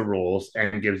all of the rules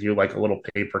and gives you like a little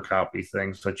paper copy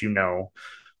thing so that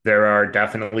there are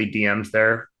definitely DMs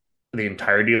there the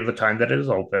entirety of the time that it is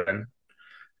open.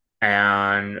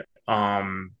 And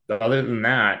other than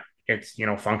that, it's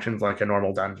functions like a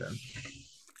normal dungeon.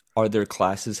 Are there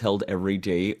classes held every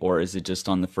day, or is it just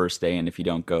on the first day, and if you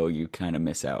don't go, you kind of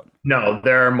miss out? No,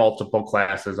 there are multiple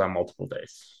classes on multiple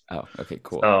days. Oh, okay,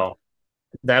 cool. So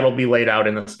that'll be laid out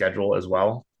in the schedule as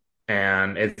well.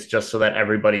 And it's just so that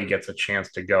everybody gets a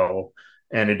chance to go.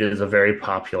 And it is a very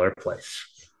popular place.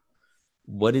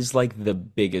 What is like the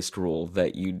biggest rule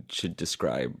that you should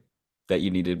describe that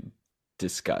you need to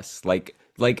discuss? Like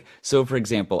so for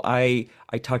example, I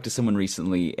talked to someone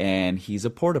recently and he's a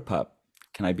porta pup.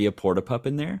 Can I be a porta pup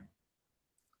in there?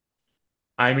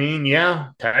 I mean, yeah,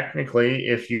 technically,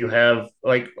 if you have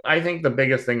like, I think the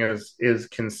biggest thing is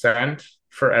consent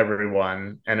for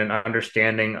everyone and an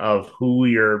understanding of who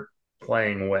you're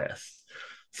playing with.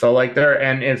 So like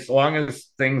and as long as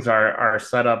things are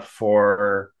set up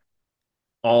for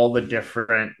all the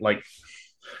different like,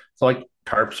 so like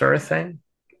tarps are a thing,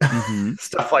 Mm-hmm.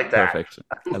 stuff like that. Perfect.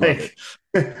 I love it.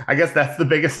 Like, I guess that's the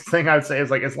biggest thing I would say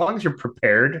is like, as long as you're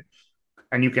prepared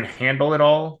and you can handle it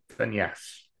all, then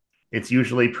yes, it's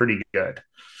usually pretty good.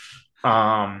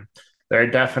 Um, there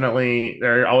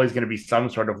are always going to be some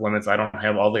sort of limits. I don't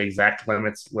have all the exact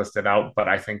limits listed out, but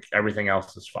I think everything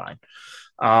else is fine.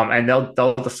 And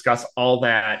they'll discuss all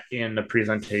that in the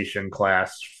presentation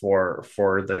class for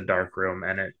the dark room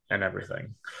and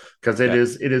everything, because Got it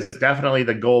is definitely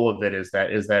the goal of it is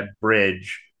that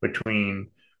bridge between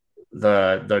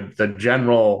the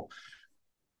general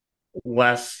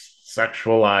less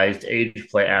sexualized age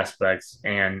play aspects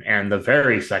and the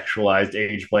very sexualized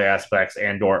age play aspects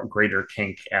and or greater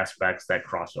kink aspects that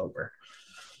cross over.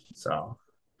 So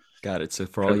got it. So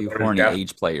for all because you there's horny def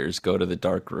age players, go to the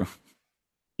dark room.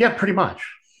 yeah, pretty much.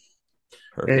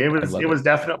 Perfect. I It love it. was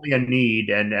definitely a need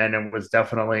and it was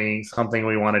definitely something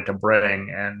we wanted to bring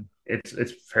and it's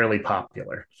fairly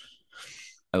popular.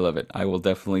 I love it. I will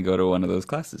definitely go to one of those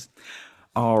classes.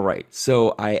 All right.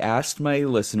 So I asked my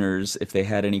listeners if they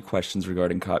had any questions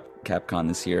regarding Capcom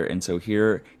this year, and so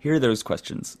here are those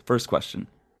questions. First question: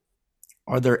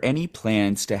 are there any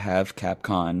plans to have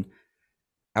Capcom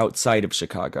outside of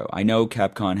Chicago? I know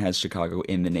Capcom has Chicago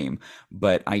in the name,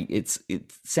 but it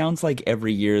sounds like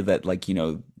every year that, like,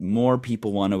 more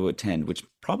people want to attend, which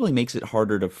probably makes it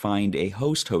harder to find a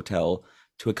host hotel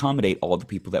to accommodate all the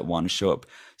people that want to show up.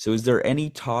 So is there any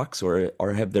talks, or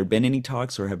have there been any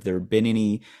talks, or have there been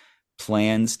any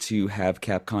plans to have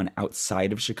Capcom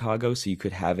outside of Chicago so you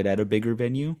could have it at a bigger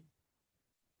venue?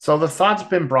 So the thought's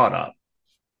been brought up.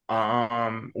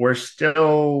 We're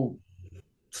still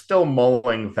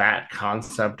mulling that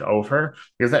concept over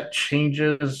because that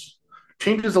changes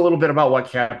a little bit about what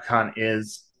Capcom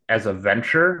is as a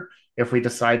venture if we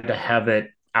decide to have it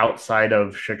outside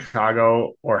of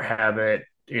Chicago or have it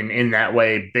in that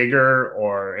way bigger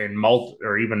or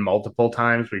or even multiple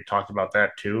times. We talked about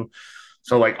that too.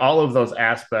 So like all of those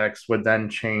aspects would then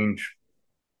change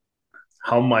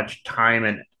how much time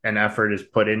and effort is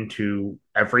put into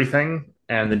everything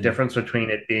and the Mm, difference between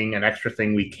it being an extra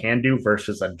thing we can do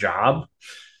versus a job.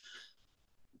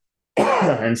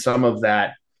 And some of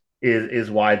that is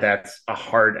why that's a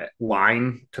hard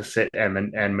line to sit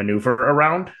and maneuver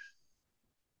around,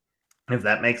 if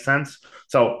that makes sense.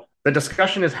 So the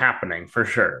discussion is happening for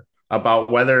sure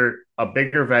about whether a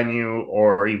bigger venue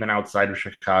or even outside of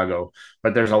Chicago,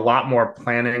 but there's a lot more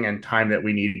planning and time that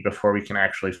we need before we can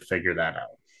actually figure that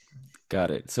out.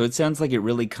 got it. So it sounds like it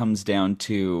really comes down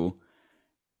to,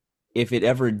 if it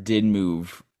ever did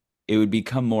move, it would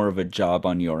become more of a job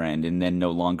on your end and then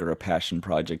no longer a passion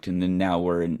project. And then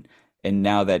and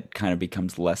now that kind of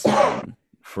becomes less fun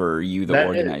for you, the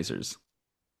That is, organizers.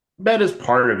 that is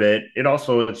part of it. It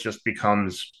also it just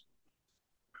becomes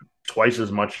twice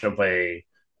as much of a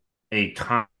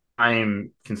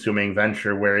time consuming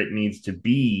venture where it needs to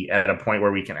be at a point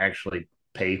where we can actually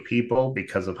pay people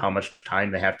because of how much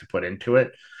time they have to put into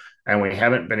it. And we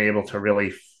haven't been able to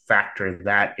really factor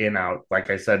that in out, like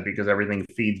I said, because everything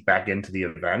feeds back into the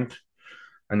event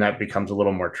and that becomes a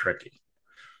little more tricky.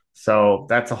 So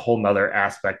that's a whole nother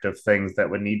aspect of things that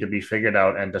would need to be figured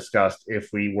out and discussed if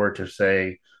we were to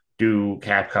say do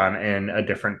Capcom in a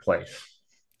different place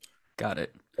Got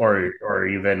it. or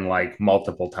even like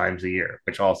multiple times a year,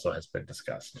 which also has been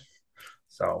discussed.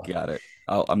 So Got it.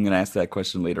 I'm going to ask that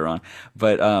question later on.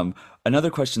 But another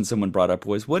question someone brought up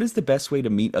was, what is the best way to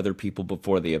meet other people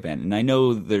before the event? And I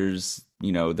know there's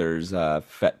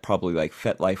probably like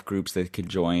FetLife groups that can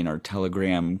join, or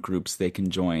Telegram groups they can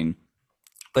join.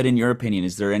 But in your opinion,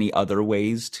 is there any other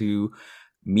ways to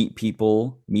meet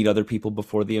other people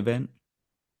before the event?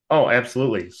 oh,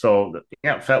 absolutely. So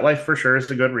yeah, FetLife for sure is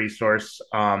a good resource.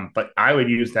 But I would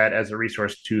use that as a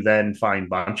resource to then find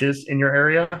bunches in your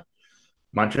area.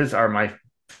 Munches are my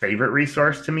favorite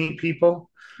resource to meet people.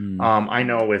 Hmm. I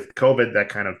know with COVID that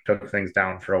kind of took things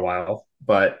down for a while,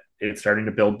 but it's starting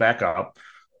to build back up.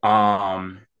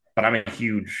 But I'm a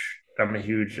huge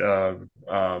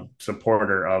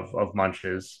supporter of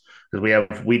Munches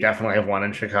because we definitely have one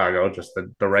in Chicago, just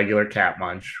the regular Cat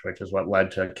Munch, which is what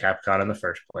led to CapCon in the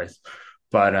first place.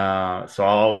 But so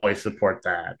I'll always support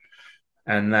that.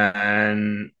 And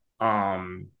then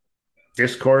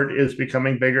Discord is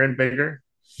becoming bigger and bigger.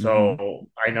 Hmm. So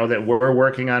I know that we're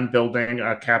working on building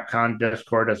a CapCon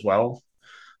Discord as well.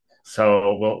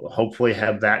 So we'll hopefully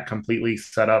have that completely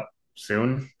set up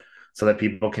soon so that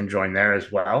people can join there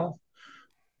as well.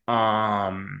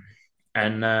 Um,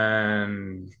 and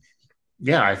then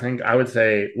yeah, I think I would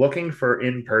say looking for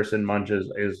in-person munches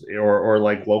is or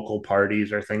like local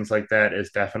parties or things like that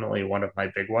is definitely one of my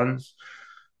big ones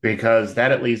because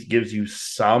that at least gives you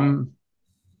some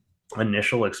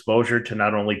initial exposure to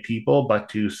not only people but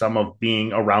to some of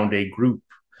being around a group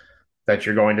that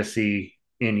you're going to see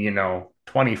in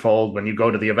 20 fold when you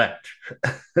go to the event.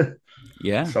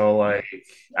 Yeah. So like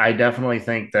I definitely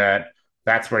think that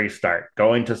that's where you start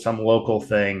going to some local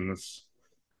things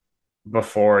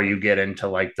before you get into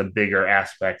like the bigger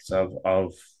aspects of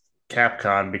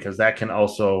Capcom, because that can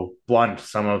also blunt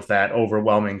some of that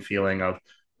overwhelming feeling of,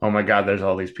 oh my God, there's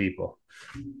all these people.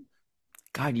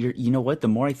 God, you know what? The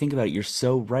more I think about it, you're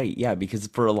so right. Yeah, because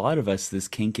for a lot of us, this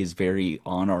kink is very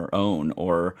on our own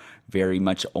or very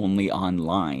much only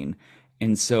online.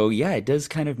 And so, yeah, it does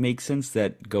kind of make sense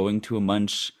that going to a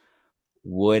munch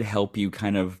would help you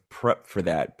kind of prep for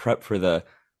that, prep for the,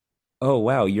 oh,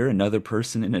 wow, you're another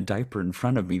person in a diaper in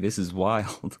front of me. This is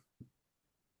wild.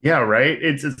 Yeah, right.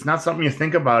 It's not something you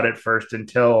think about at first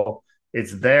until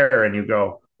it's there and you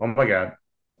go, oh my God,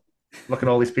 look at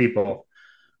all these people.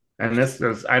 And this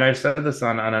is, and I've said this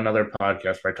on another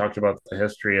podcast where I talked about the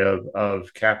history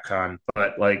of Capcom,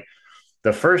 but like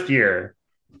the first year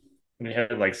we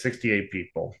had like 68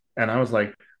 people. And I was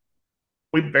like,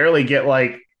 we barely get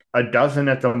like a dozen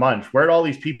at the munch. Where'd all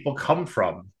these people come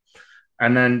from?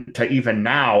 And then to even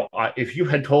now, if you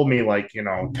had told me like,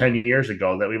 10 years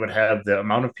ago that we would have the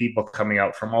amount of people coming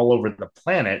out from all over the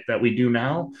planet that we do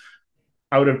now,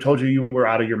 I would have told you you were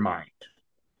out of your mind,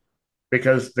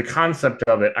 because the concept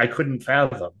of it, I couldn't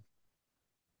fathom.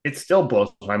 It still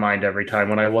blows my mind every time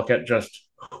when I look at just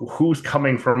who's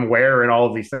coming from where and all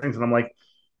of these things. And I'm like,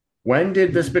 when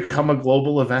did this become a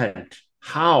global event?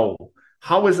 How?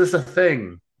 How is this a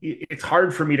thing? It's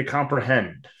hard for me to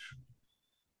comprehend.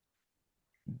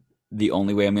 The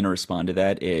only way I'm going to respond to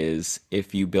that is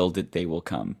if you build it, they will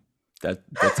come.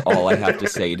 That's all I have to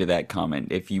say to that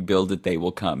comment. If you build it, they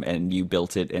will come, and you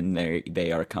built it, and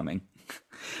they are coming.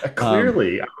 Um,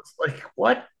 Clearly, I was like,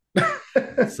 what?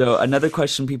 so another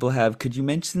question people have, could you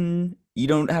mention, you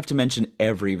don't have to mention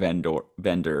every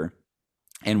vendor.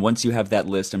 And once you have that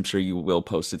list, I'm sure you will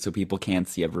post it so people can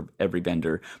see every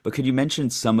vendor. But could you mention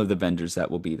some of the vendors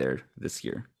that will be there this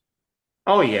year?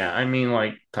 Oh yeah, I mean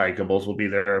like Tykables will be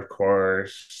there, of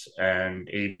course, and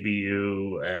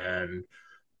ABU and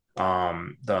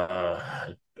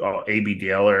the AB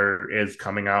Dealer is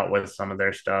coming out with some of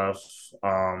their stuff.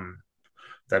 Um,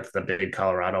 that's the big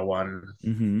Colorado one.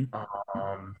 Mm-hmm.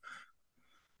 Um,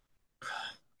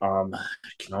 um,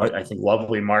 Are, I think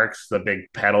Lovely Marks, the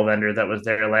big paddle vendor that was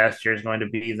there last year, is going to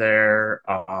be there.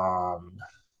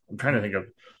 I'm trying to think of.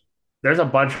 There's a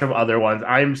bunch of other ones.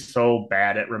 I'm so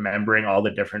bad at remembering all the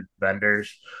different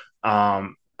vendors.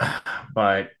 Um,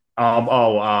 but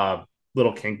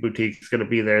Little Kink Boutique is going to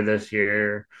be there this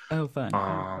year. oh, fun.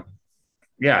 Um,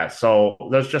 yeah, so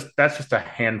that's just a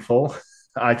handful.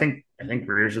 I think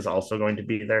Rears is also going to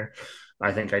be there.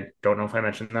 I don't know if I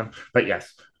mentioned them, but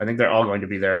yes, I think they're all going to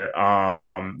be there,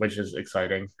 which is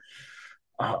exciting.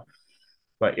 Uh,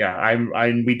 but yeah,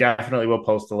 we definitely will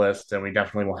post the list, and we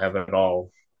definitely will have it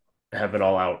all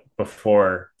out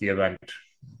before the event.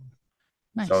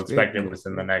 So Nice. Very expect it cool.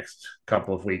 within the next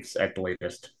couple of weeks at the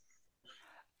latest.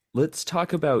 Let's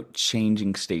talk about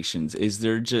changing stations. Is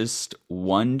there just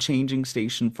one changing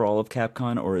station for all of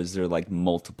Capcom, or is there like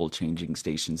multiple changing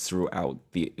stations throughout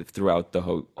the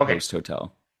Okay, host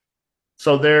hotel?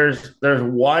 so there's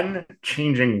one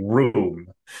changing room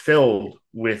filled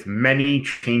with many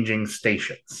changing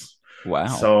stations. Wow.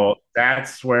 So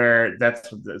that's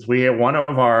we have one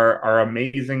of our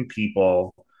amazing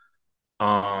people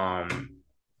um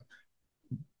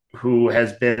who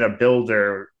has been a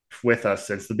builder with us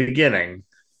since the beginning,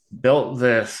 built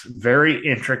this very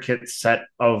intricate set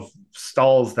of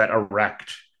stalls that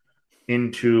erect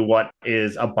into what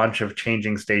is a bunch of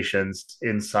changing stations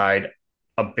inside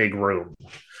a big room.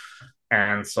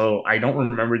 And so I don't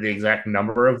remember the exact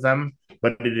number of them,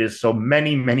 but it is so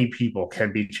many people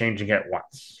can be changing at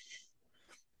once.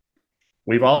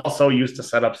 We've also used to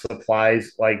set up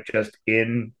supplies like just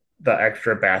in the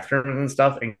extra bathrooms and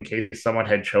stuff in case someone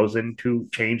had chosen to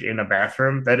change in a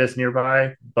bathroom that is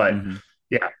nearby. But Hmm.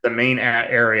 yeah, the main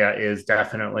area is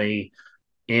definitely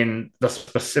in the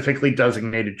specifically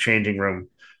designated changing room,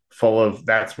 full of,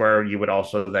 that's where you would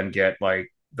also then get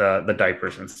like the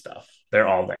diapers and stuff. They're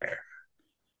all there.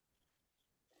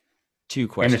 Two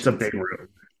And it's a questions. big room.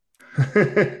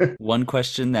 One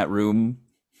question, that room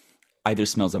either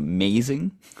smells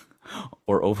amazing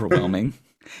or overwhelming.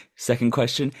 Second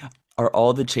question, are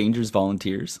all the changers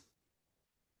volunteers?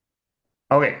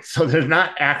 Okay, so there's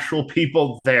not actual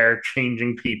people there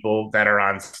changing people that are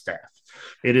on staff.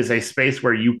 It is a space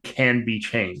where you can be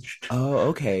changed. Oh,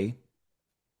 okay.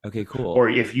 Okay, cool. Or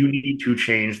if you need to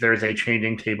change, there's a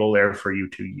changing table there for you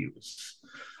to use.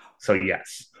 So,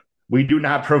 yes, we do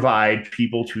not provide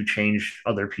people to change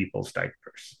other people's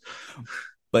diapers.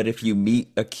 But if you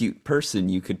meet a cute person,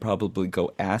 you could probably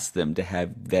go ask them to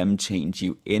have them change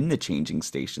you in the changing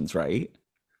stations, right?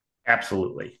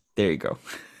 Absolutely. There you go.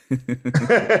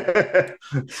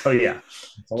 So yeah,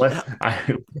 so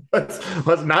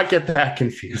let's not get that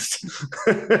confused.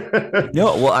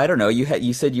 No, well, I don't know.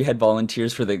 You said you had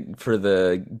volunteers for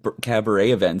the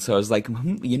cabaret event, so I was like,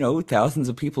 thousands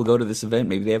of people go to this event.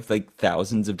 Maybe they have like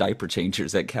thousands of diaper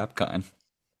changers at CapCon.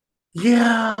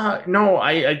 Yeah, no,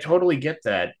 I totally get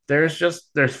that. There's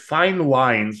fine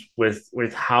lines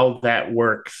with how that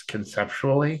works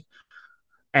conceptually,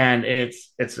 and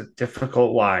it's a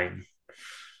difficult line.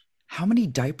 How many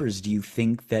diapers do you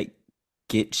think that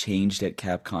get changed at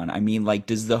CapCon? I mean, like,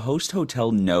 does the host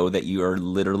hotel know that you are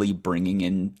literally bringing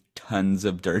in tons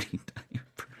of dirty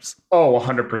diapers? Oh,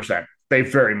 100%. They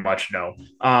very much know.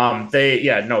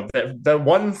 Yeah, no, the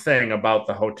one thing about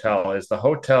the hotel is the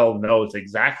hotel knows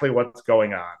exactly what's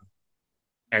going on,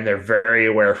 and they're very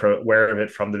aware of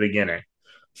it from the beginning.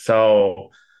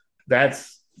 So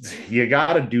that's you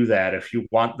got to do that if you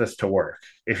want this to work.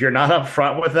 If you're not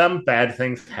upfront with them, bad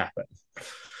things happen.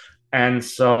 And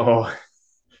so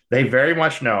they very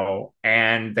much know,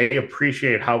 and they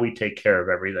appreciate how we take care of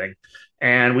everything.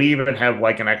 And we even have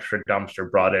like an extra dumpster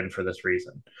brought in for this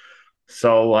reason.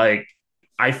 So like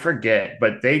I forget,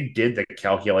 but they did the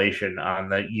calculation on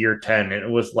the year 10, and it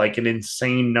was like an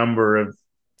insane number of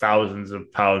thousands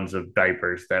of pounds of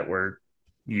diapers that were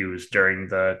used during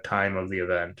the time of the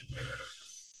event.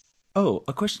 Oh,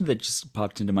 a question that just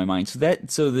popped into my mind.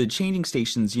 So the changing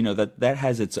stations, that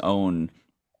has its own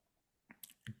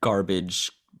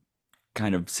garbage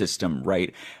kind of system,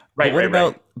 right? Right, right,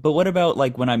 right. But what about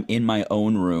like when I'm in my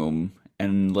own room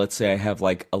and let's say I have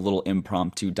like a little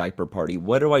impromptu diaper party?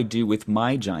 What do I do with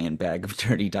my giant bag of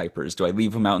dirty diapers? Do I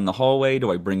leave them out in the hallway?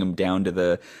 Do I bring them down to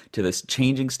the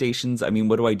changing stations? I mean,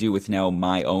 what do I do with now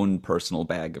my own personal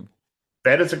bag of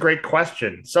That is a great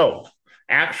question. So,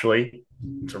 actually,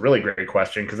 it's a really great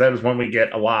question because that is one we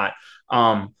get a lot.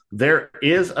 There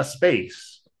is a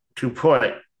space to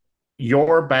put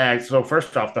your bags. So,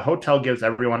 first off, the hotel gives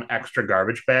everyone extra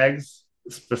garbage bags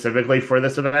specifically for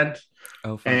this event,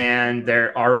 Oh, fun. and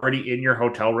they're already in your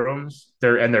hotel rooms.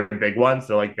 They're big ones.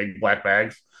 They're like big black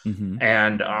bags, Mm-hmm.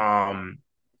 and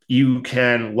you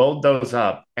can load those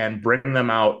up and bring them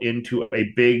out into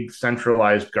a big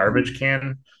centralized garbage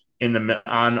can in the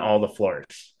on all the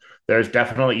floors. There's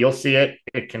definitely you'll see it.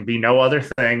 It can be no other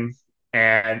thing,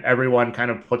 and everyone kind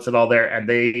of puts it all there, and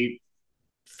they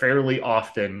fairly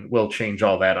often will change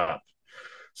all that up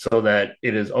so that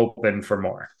it is open for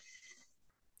more.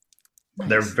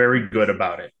 They're Nice. very good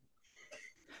about it.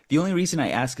 The only reason I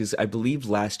ask is I believe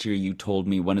last year you told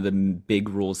me one of the big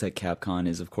rules at Capcom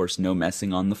is, of course, no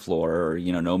messing on the floor or,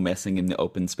 no messing in the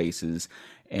open spaces.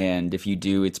 And if you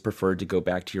do, it's preferred to go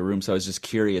back to your room. So I was just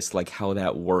curious, like, how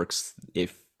that works.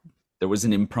 If there was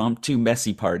an impromptu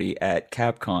messy party at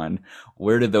Capcom,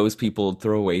 where do those people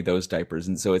throw away those diapers?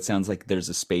 And so it sounds like there's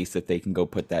a space that they can go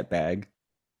put that bag.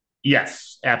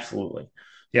 Yes, absolutely.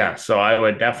 Yeah, so I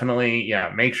would definitely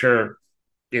make sure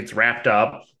it's wrapped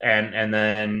up, and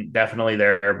then definitely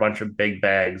there are a bunch of big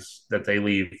bags that they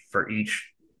leave for each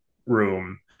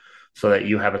room so that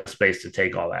you have a space to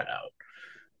take all that out.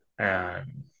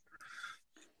 And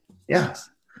yeah, Nice.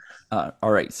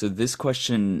 All right. So this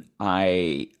question,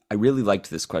 I really liked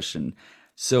this question.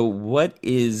 So what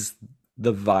is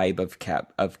the vibe of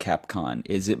Capcom?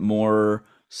 Is it more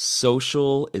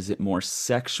social? Is it more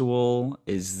sexual?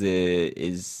 Is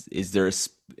there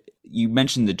you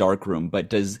mentioned the dark room, but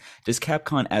does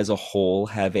Capcom as a whole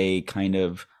have a kind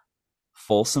of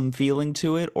fulsome feeling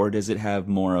to it, or does it have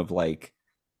more of like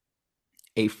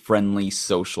a friendly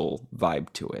social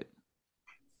vibe to it?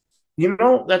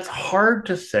 that's hard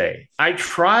to say.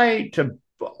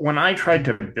 When I tried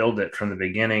to build it from the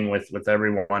beginning with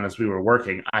everyone as we were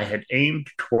working, I had aimed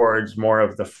towards more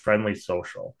of the friendly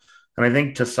social. And I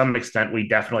think to some extent we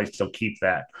definitely still keep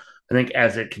that. I think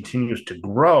as it continues to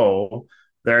grow,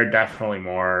 there are definitely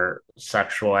more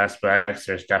sexual aspects.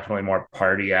 There's definitely more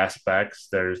party aspects.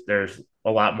 There's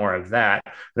a lot more of that.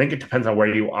 I think it depends on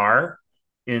where you are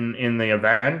in the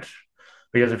event,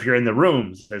 because if you're in the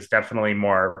rooms, there's definitely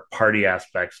more party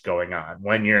aspects going on.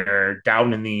 When you're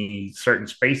down in the certain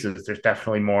spaces, there's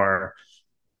definitely more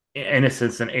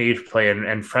innocence and age play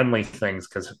and friendly things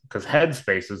because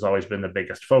headspace has always been the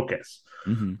biggest focus.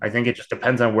 Hmm. I think it just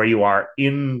depends on where you are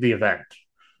in the event.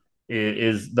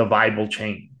 Is the vibe will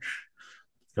change?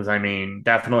 Because I mean,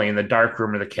 definitely in the dark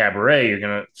room or the cabaret, you're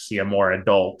gonna see a more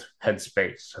adult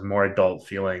headspace, a more adult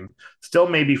feeling. Still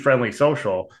maybe friendly,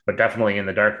 social, but definitely in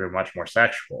the dark room, much more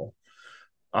sexual.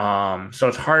 So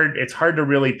it's hard to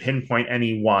really pinpoint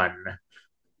any one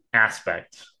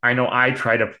aspect. I know I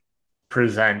try to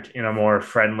present in a more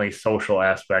friendly social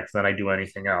aspect than I do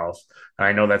anything else. And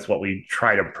I know that's what we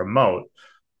try to promote.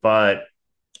 but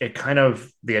it kind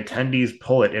of the attendees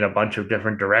pull it in a bunch of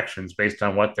different directions based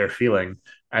on what they're feeling,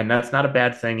 and that's not a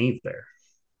bad thing either.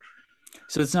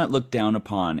 So it's not looked down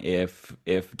upon if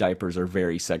diapers are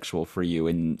very sexual for you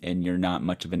and you're not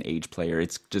much of an age player.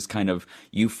 It's just kind of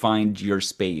you find your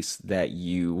space that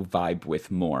you vibe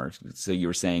with more. So you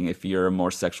were saying if you're a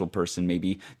more sexual person,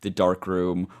 maybe the dark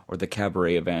room or the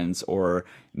cabaret events or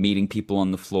meeting people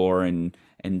on the floor and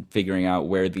figuring out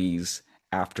where these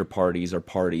after parties or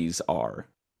parties are.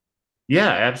 Yeah,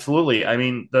 absolutely. I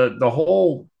mean, the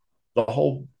whole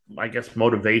I guess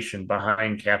motivation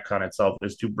behind Capcom itself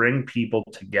is to bring people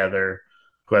together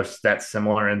who have that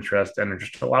similar interest and are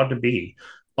just allowed to be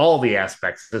all the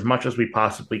aspects as much as we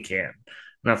possibly can.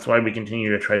 And that's why we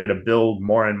continue to try to build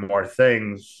more and more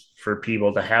things for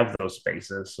people to have those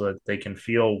spaces so that they can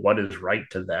feel what is right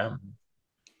to them.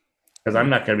 Because I'm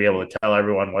Very not going to be able to tell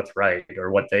everyone what's right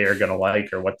or what they are going to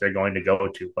like or what they're going to go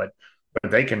to, but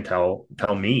they can tell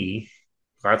me.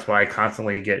 That's why I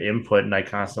constantly get input and I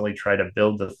constantly try to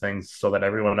build the things so that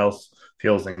everyone else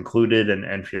feels included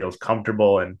and feels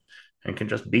comfortable and can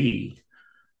just be.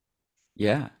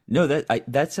 Yeah. No,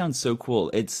 that sounds so cool.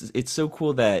 It's so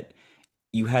cool that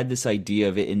you had this idea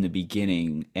of it in the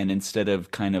beginning, and instead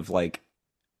of kind of like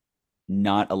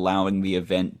not allowing the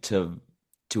event to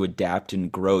adapt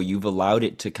and grow, you've allowed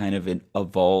it to kind of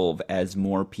evolve as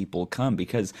more people come.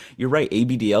 Because you're right,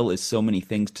 ABDL is so many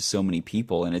things to so many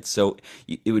people, and it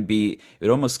would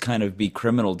almost kind of be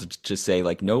criminal to just say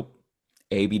like, nope,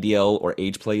 ABDL or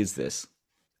age play is this.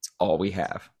 It's all we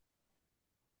have.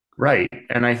 Right.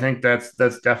 And I think that's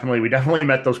definitely we definitely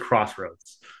met those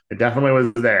crossroads. It definitely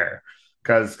was there.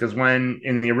 Because when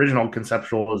in the original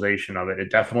conceptualization of it,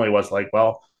 it definitely was like,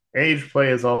 well, age play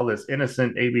is all this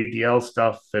innocent ABDL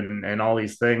stuff and all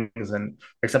these things, and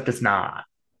except it's not.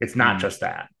 It's not Mm, just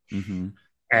that. mm-hmm.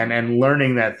 And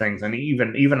learning that things and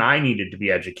even I needed to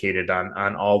be educated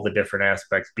on all the different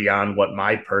aspects beyond what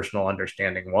my personal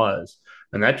understanding was,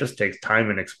 and that just takes time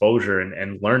and exposure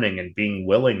and learning and being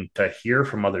willing to hear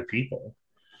from other people,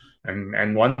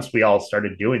 and once we all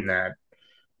started doing that,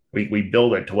 we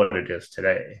build it to what it is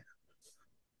today.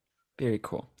 Very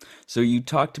cool. So you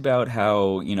talked about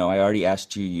how, I already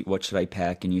asked you what should I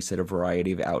pack and you said a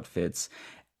variety of outfits.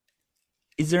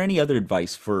 Is there any other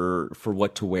advice for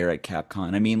what to wear at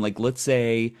Capcom? I mean, like let's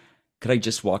say could I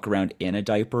just walk around in a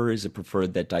diaper? Is it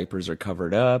preferred that diapers are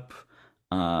covered up?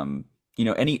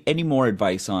 Any more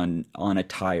advice on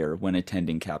attire when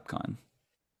attending Capcom?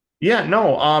 Yeah,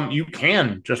 no, you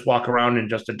can just walk around in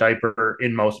just a diaper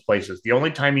in most places. The only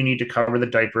time you need to cover the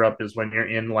diaper up is when you're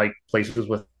in like places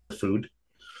with food.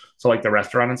 So like the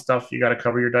restaurant and stuff, you got to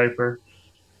cover your diaper.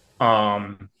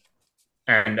 Um,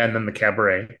 and then the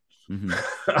cabaret. Hmm.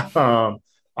 um,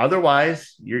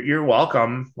 otherwise, you're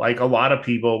welcome. Like a lot of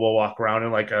people will walk around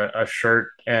in like a shirt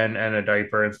and a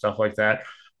diaper and stuff like that.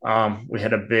 We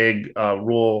had a big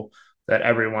rule that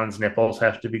everyone's nipples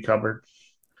have to be covered.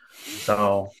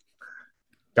 So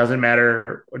it doesn't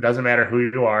matter who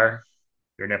you are,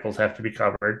 your nipples have to be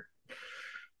covered.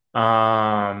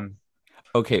 Um,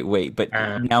 Okay, wait, but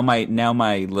and now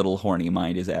my little horny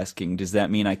mind is asking, does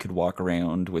that mean I could walk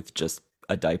around with just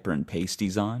a diaper and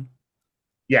pasties on?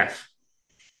 yes,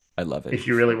 I love it. if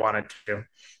you really wanted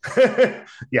to,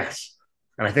 yes,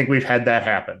 and I think we've had that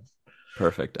happen.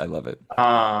 Perfect. I love it.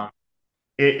 Uh,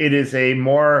 it is a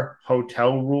more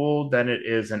hotel rule than it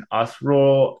is an us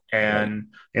rule. Right. And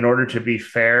in order to be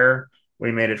fair,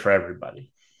 we made it for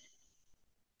everybody,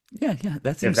 Yeah, yeah,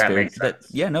 that if seems that fair. makes That sense.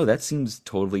 yeah, no, that seems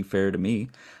totally fair to me.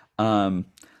 Um,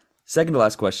 Second to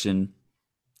last question.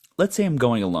 Let's say I'm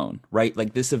going alone, right?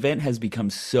 Like this event has become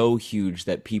so huge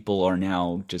that people are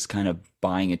now just kind of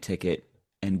buying a ticket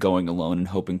and going alone and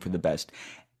hoping for the best.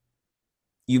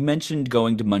 You mentioned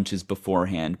going to Munches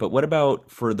beforehand, but what about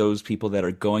for those people that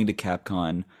are going to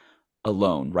Capcom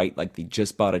alone, right? Like they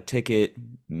just bought a ticket,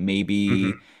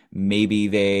 maybe Hmm. maybe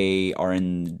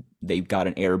they've got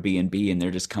an Airbnb and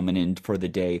they're just coming in for the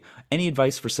day. Any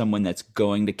advice for someone that's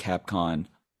going to Capcom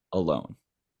alone?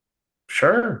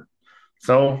 Sure.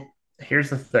 So here's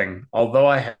the thing. Although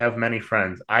I have many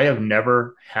friends, I have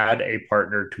never had a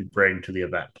partner to bring to the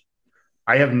event.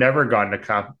 I have never gone to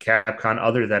Capcom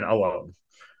other than alone.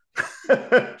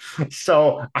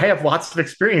 So I have lots of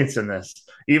experience in this.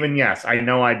 Even yes, I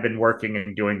know I've been working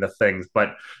and doing the things,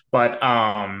 but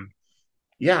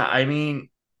yeah, I mean,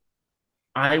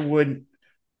 I would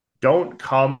don't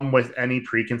come with any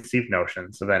preconceived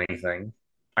notions of anything.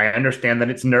 I understand that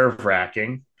it's nerve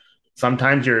wracking.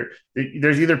 Sometimes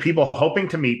there's either people hoping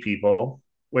to meet people,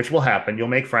 which will happen, you'll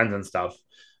make friends and stuff,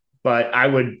 but I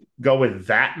would go with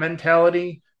that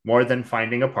mentality more than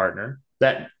finding a partner.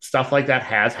 that stuff like that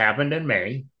has happened in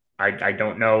May. I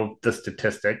don't know the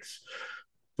statistics,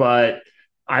 but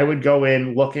I would go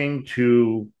in looking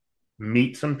to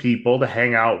meet some people to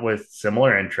hang out with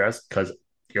similar interests because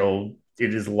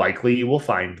it is likely you will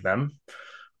find them.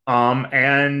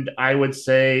 And I would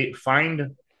say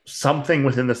find something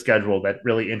within the schedule that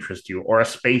really interests you or a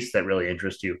space that really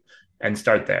interests you and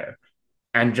start there.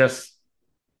 And just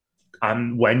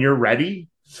when you're ready,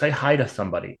 say hi to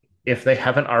somebody if they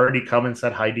haven't already come and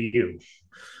said hi to you.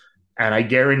 And I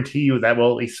guarantee you that will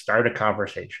at least start a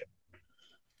conversation.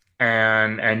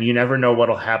 And you never know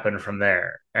what'll happen from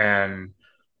there. And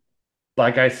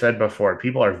like I said before,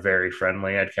 people are very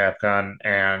friendly at CapCon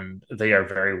and they are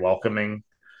very welcoming.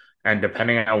 And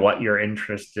depending on what you're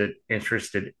interested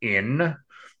in,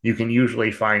 you can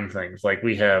usually find things. Like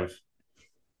we have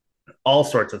all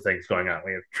sorts of things going on.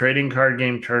 We have trading card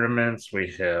game tournaments,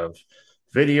 we have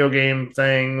video game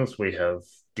things, we have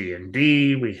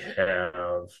D&D, we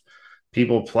have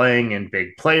people playing in big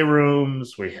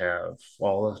playrooms, we have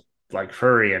all the like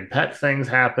furry and pet things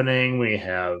happening, we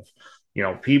have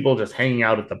people just hanging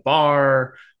out at the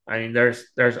bar. I mean, there's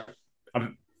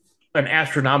um, an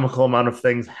astronomical amount of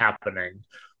things happening.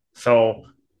 So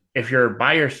if you're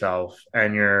by yourself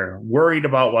and you're worried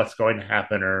about what's going to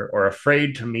happen or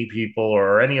afraid to meet people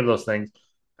or any of those things,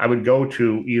 I would go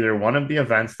to either one of the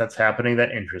events that's happening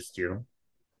that interests you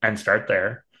and start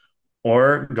there,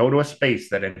 or go to a space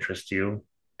that interests you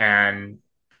and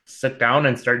sit down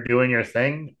and start doing your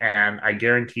thing. And I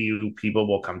guarantee you, people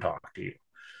will come talk to you.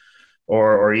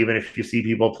 Or even if you see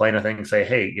people playing a thing, say,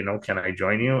 hey, can I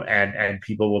join you? And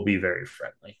people will be very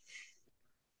friendly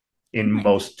in Nice.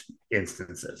 most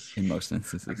instances. In most I'm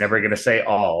instances. never going to say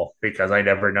all because I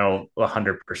never know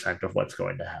 100% of what's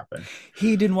going to happen.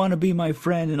 He didn't want to be my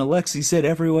friend, and Alexi said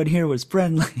everyone here was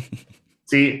friendly.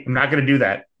 See, I'm not going to do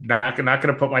that. Not going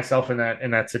to put myself in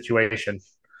that situation.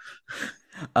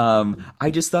 I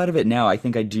just thought of it now. I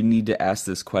think I do need to ask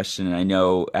this question, and I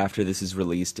know after this is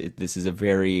released, this is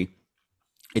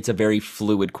it's a very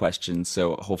fluid question,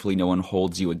 so hopefully no one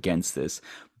holds you against this.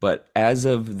 But as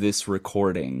of this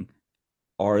recording,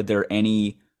 are there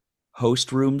any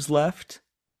host rooms left?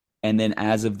 And then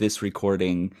as of this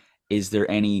recording, is there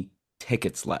any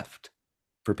tickets left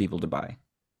for people to buy?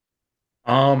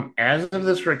 As of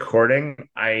this recording,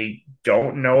 I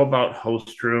don't know about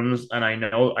host rooms, and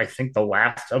I think the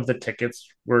last of the tickets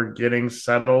were getting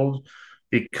settled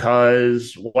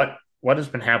because what has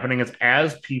been happening is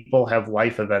as people have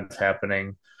life events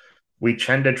happening, we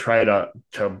tend to try to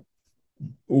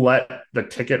let the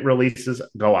ticket releases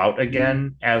go out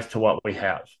again as to what we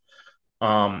have.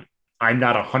 Um, I'm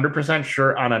not 100%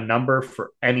 sure on a number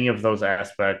for any of those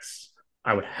aspects.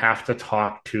 I would have to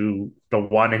talk to the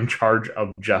one in charge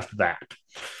of just that.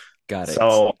 Got it.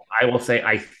 So I will say,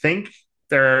 I think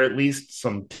there are at least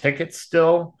some tickets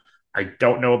still. I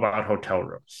don't know about hotel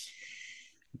rooms.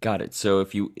 Got it. So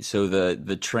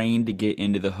the train to get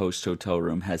into the host hotel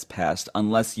room has passed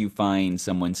unless you find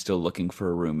someone still looking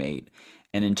for a roommate.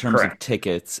 And in terms of Correct.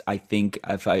 tickets, I think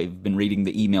if I've been reading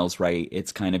the emails right,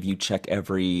 it's kind of you check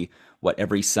every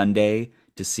Sunday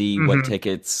to see what Hmm.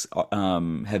 tickets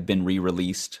have been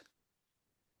re-released.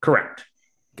 Correct.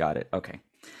 Got it. Okay.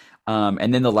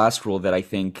 And then the last rule that I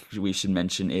think we should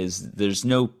mention is there's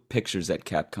no pictures at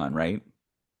Capcom, right?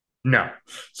 No.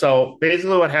 So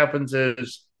basically, what happens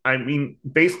is, I mean,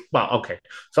 well, okay.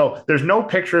 So there's no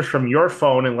pictures from your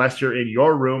phone unless you're in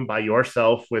your room by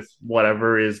yourself with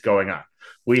whatever is going on.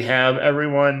 We have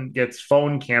everyone gets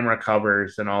phone camera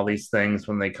covers and all these things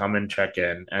when they come and check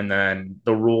in. And then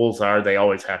the rules are they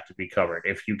always have to be covered.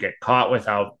 If you get caught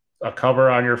without a cover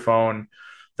on your phone,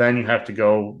 then you have to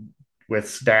go with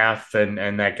staff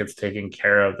and that gets taken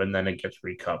care of and then it gets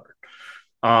recovered.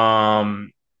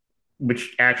 Um,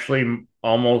 which actually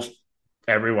almost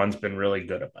everyone's been really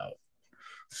good about.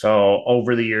 So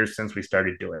over the years since we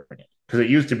started doing it, because it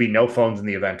used to be no phones in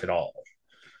the event at all,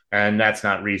 and that's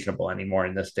not reasonable anymore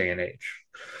in this day and age.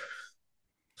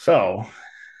 So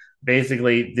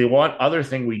basically, the one other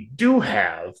thing we do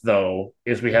have though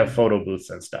is we have photo booths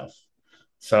and stuff.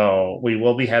 So we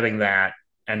will be having that,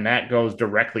 and that goes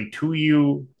directly to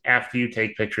you after you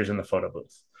take pictures in the photo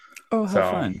booth. Oh, how So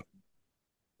fun.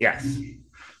 yes,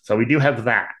 so we do have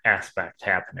that aspect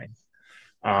happening.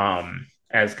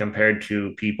 As compared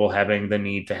to people having the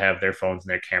need to have their phones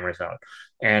and their cameras out.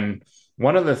 And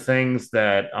one of the things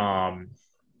that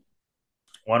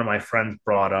one of my friends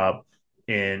brought up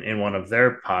in one of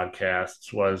their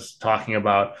podcasts was talking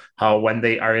about how when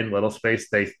they are in little space,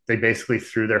 they basically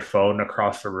threw their phone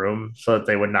across the room so that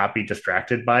they would not be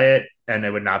distracted by it and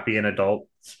it would not be an adult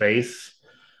space.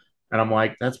 And I'm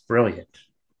like, that's brilliant.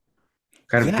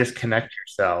 kind of Yeah, disconnect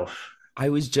yourself. I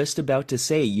was just about to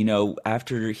say,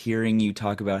 after hearing you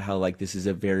talk about how like this is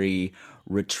a very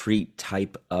retreat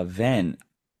type event,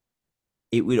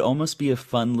 it would almost be a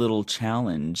fun little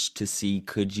challenge to see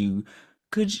could you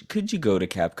go to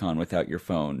Capcom without your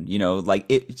phone? Like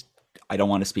it I don't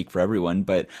want to speak for everyone,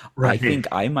 but I Right. think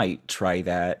I might try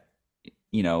that,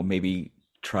 maybe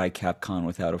try Capcom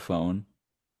without a phone.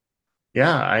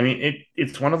 Yeah, I mean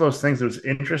it's one of those things that's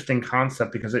an interesting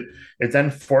concept because it then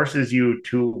forces you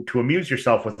to amuse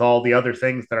yourself with all the other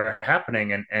things that are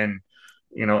happening and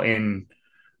in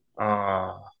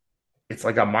uh it's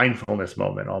like a mindfulness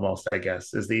moment almost, I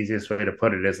guess, is the easiest way to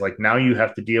put it. Is like now you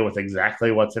have to deal with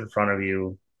exactly what's in front of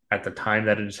you at the time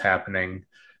that it is happening,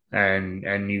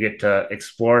 and you get to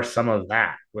explore some of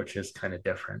that, which is kind of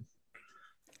different.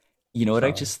 You know what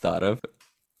I So just thought of?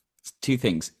 Two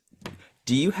things.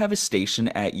 Do you have a station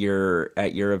at your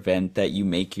event that you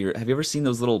make your have you ever seen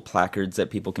those little placards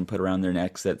that people can put around their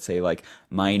necks that say like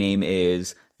my name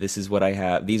is, this is what I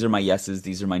have, these are my yeses,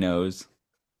 these are my nos?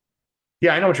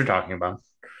 yeah, I know what you're talking about.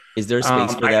 Is there a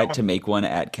space for I that to don't. make one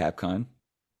at Capcom?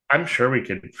 I'm sure we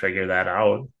could figure that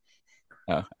out.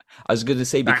 Oh, I was going to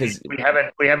say I mean, because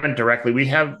we haven't directly. We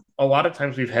have a lot of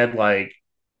times we've had like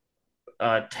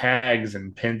tags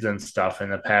and pins and stuff in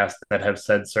the past that have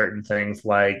said certain things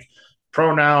like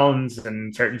pronouns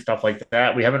and certain stuff like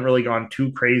that. We haven't really gone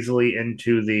too crazily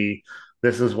into the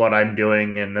this is what I'm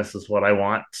doing and this is what I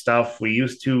want stuff. We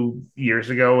used to years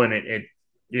ago, and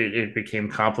it became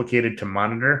complicated to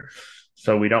monitor.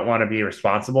 So we don't want to be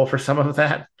responsible for some of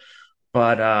that.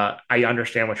 But I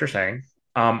understand what you're saying.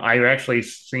 I've actually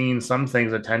seen some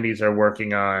things attendees are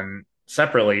working on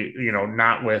separately,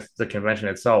 not with the convention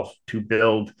itself, to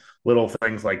build little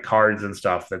things like cards and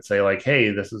stuff that say, like,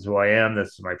 hey, this is who I am, this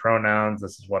is my pronouns,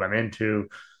 this is what I'm into,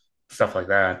 stuff like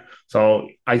that. So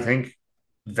I think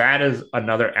that is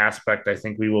another aspect I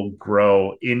think we will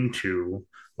grow into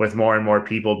with more and more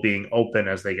people being open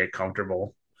as they get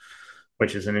comfortable,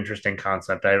 which is an interesting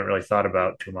concept I haven't really thought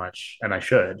about too much, and I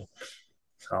should.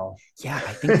 So yeah,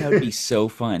 I think that would be so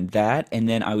fun. That, and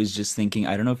then I was just thinking,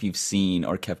 I don't know if you've seen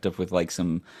or kept up with like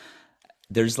some,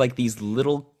 there's like these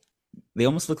little, they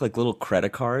almost look like little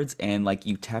credit cards, and like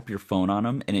you tap your phone on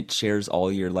them and it shares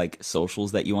all your like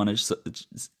socials that you want to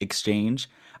exchange.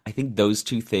 I think those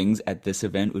two things at this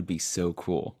event would be so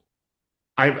cool.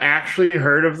 I've actually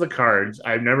heard of the cards.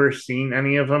 I've never seen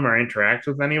any of them or interact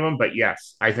with any of them, but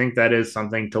yes, I think that is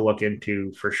something to look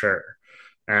into for sure.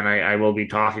 And I will be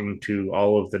talking to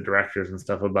all of the directors and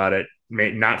stuff about it.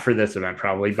 Not for this event,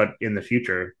 probably, but in the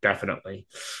future, definitely.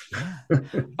 Yeah.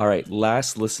 All right,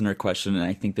 last listener question, and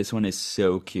I think this one is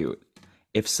so cute.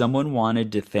 If someone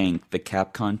wanted to thank the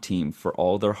Capcom team for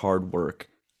all their hard work,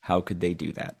 how could they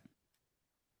do that?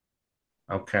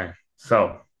 Okay.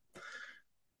 So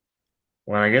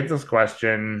when I get this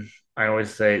question, I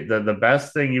always say the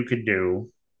best thing you could do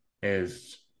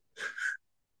is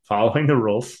following the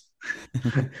rules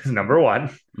is number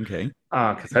one, Okay.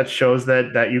 because that shows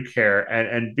that you care,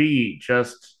 and B,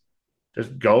 just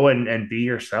go and be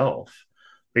yourself,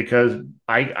 because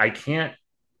I can't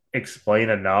explain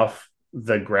enough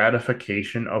the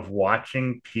gratification of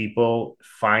watching people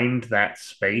find that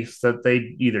space that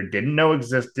they either didn't know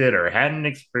existed or hadn't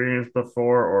experienced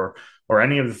before, or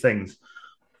any of the things.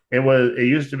 It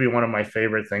used to be one of my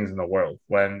favorite things in the world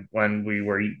when we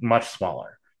were much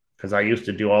smaller, because I used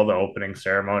to do all the opening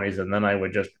ceremonies, and then I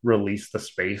would just release the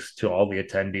space to all the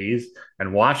attendees,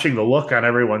 and watching the look on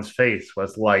everyone's face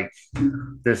was like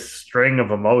this string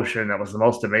of emotion that was the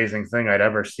most amazing thing I'd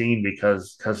ever seen,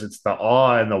 because it's the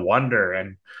awe and the wonder,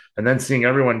 and then seeing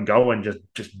everyone go and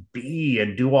just be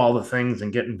and do all the things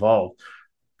and get involved.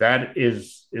 That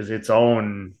is its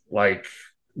own like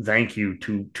thank you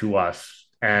to us.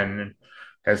 And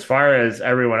as far as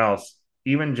everyone else,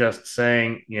 even just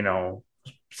saying,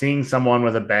 seeing someone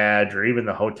with a badge, or even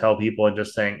the hotel people, and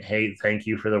just saying, hey, thank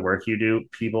you for the work you do,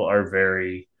 people are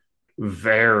very,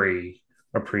 very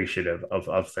appreciative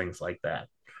of things like that.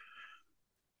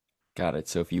 Got it.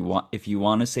 So if you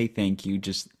want to say thank you,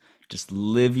 just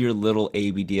live your little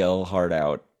ABDL heart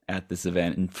out at this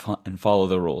event and follow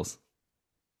the rules.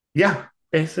 Yeah,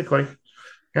 basically.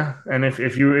 Yeah, and if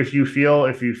you feel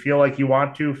like you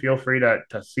want to, feel free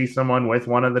to see someone with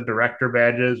one of the director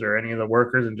badges or any of the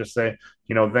workers, and just say,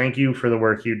 thank you for the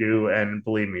work you do, and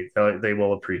believe me, they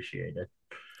will appreciate it.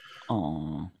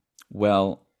 Aw.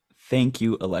 Well, thank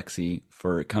you, Alexi,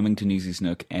 for coming to Newsy's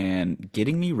Nook and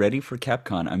getting me ready for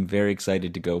CapCon. I'm very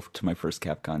excited to go to my first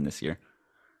CapCon this year.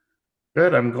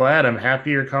 Good. I'm glad. I'm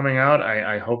happy you're coming out.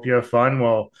 I hope you have fun.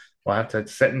 We'll have to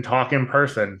sit and talk in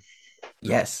person.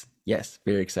 Yes, yes,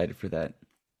 very excited for that.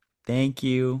 Thank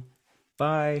you.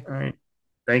 Bye. All right.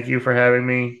 Thank you for having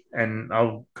me, and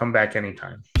I'll come back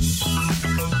anytime.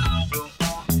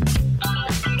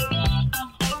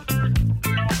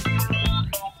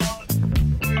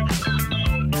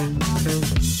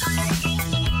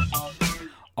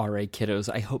 All right, kiddos,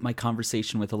 I hope my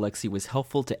conversation with Alexi was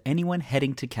helpful to anyone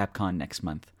heading to Capcom next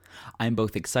month. I'm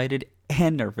both excited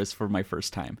and nervous for my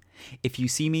first time. If you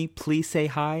see me, please say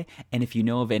hi, and if you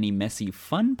know of any messy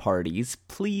fun parties,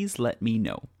 please let me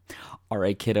know. All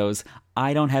right, kiddos,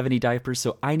 I don't have any diapers,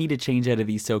 so I need to change out of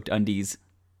these soaked undies.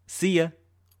 See ya.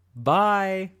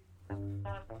 Bye.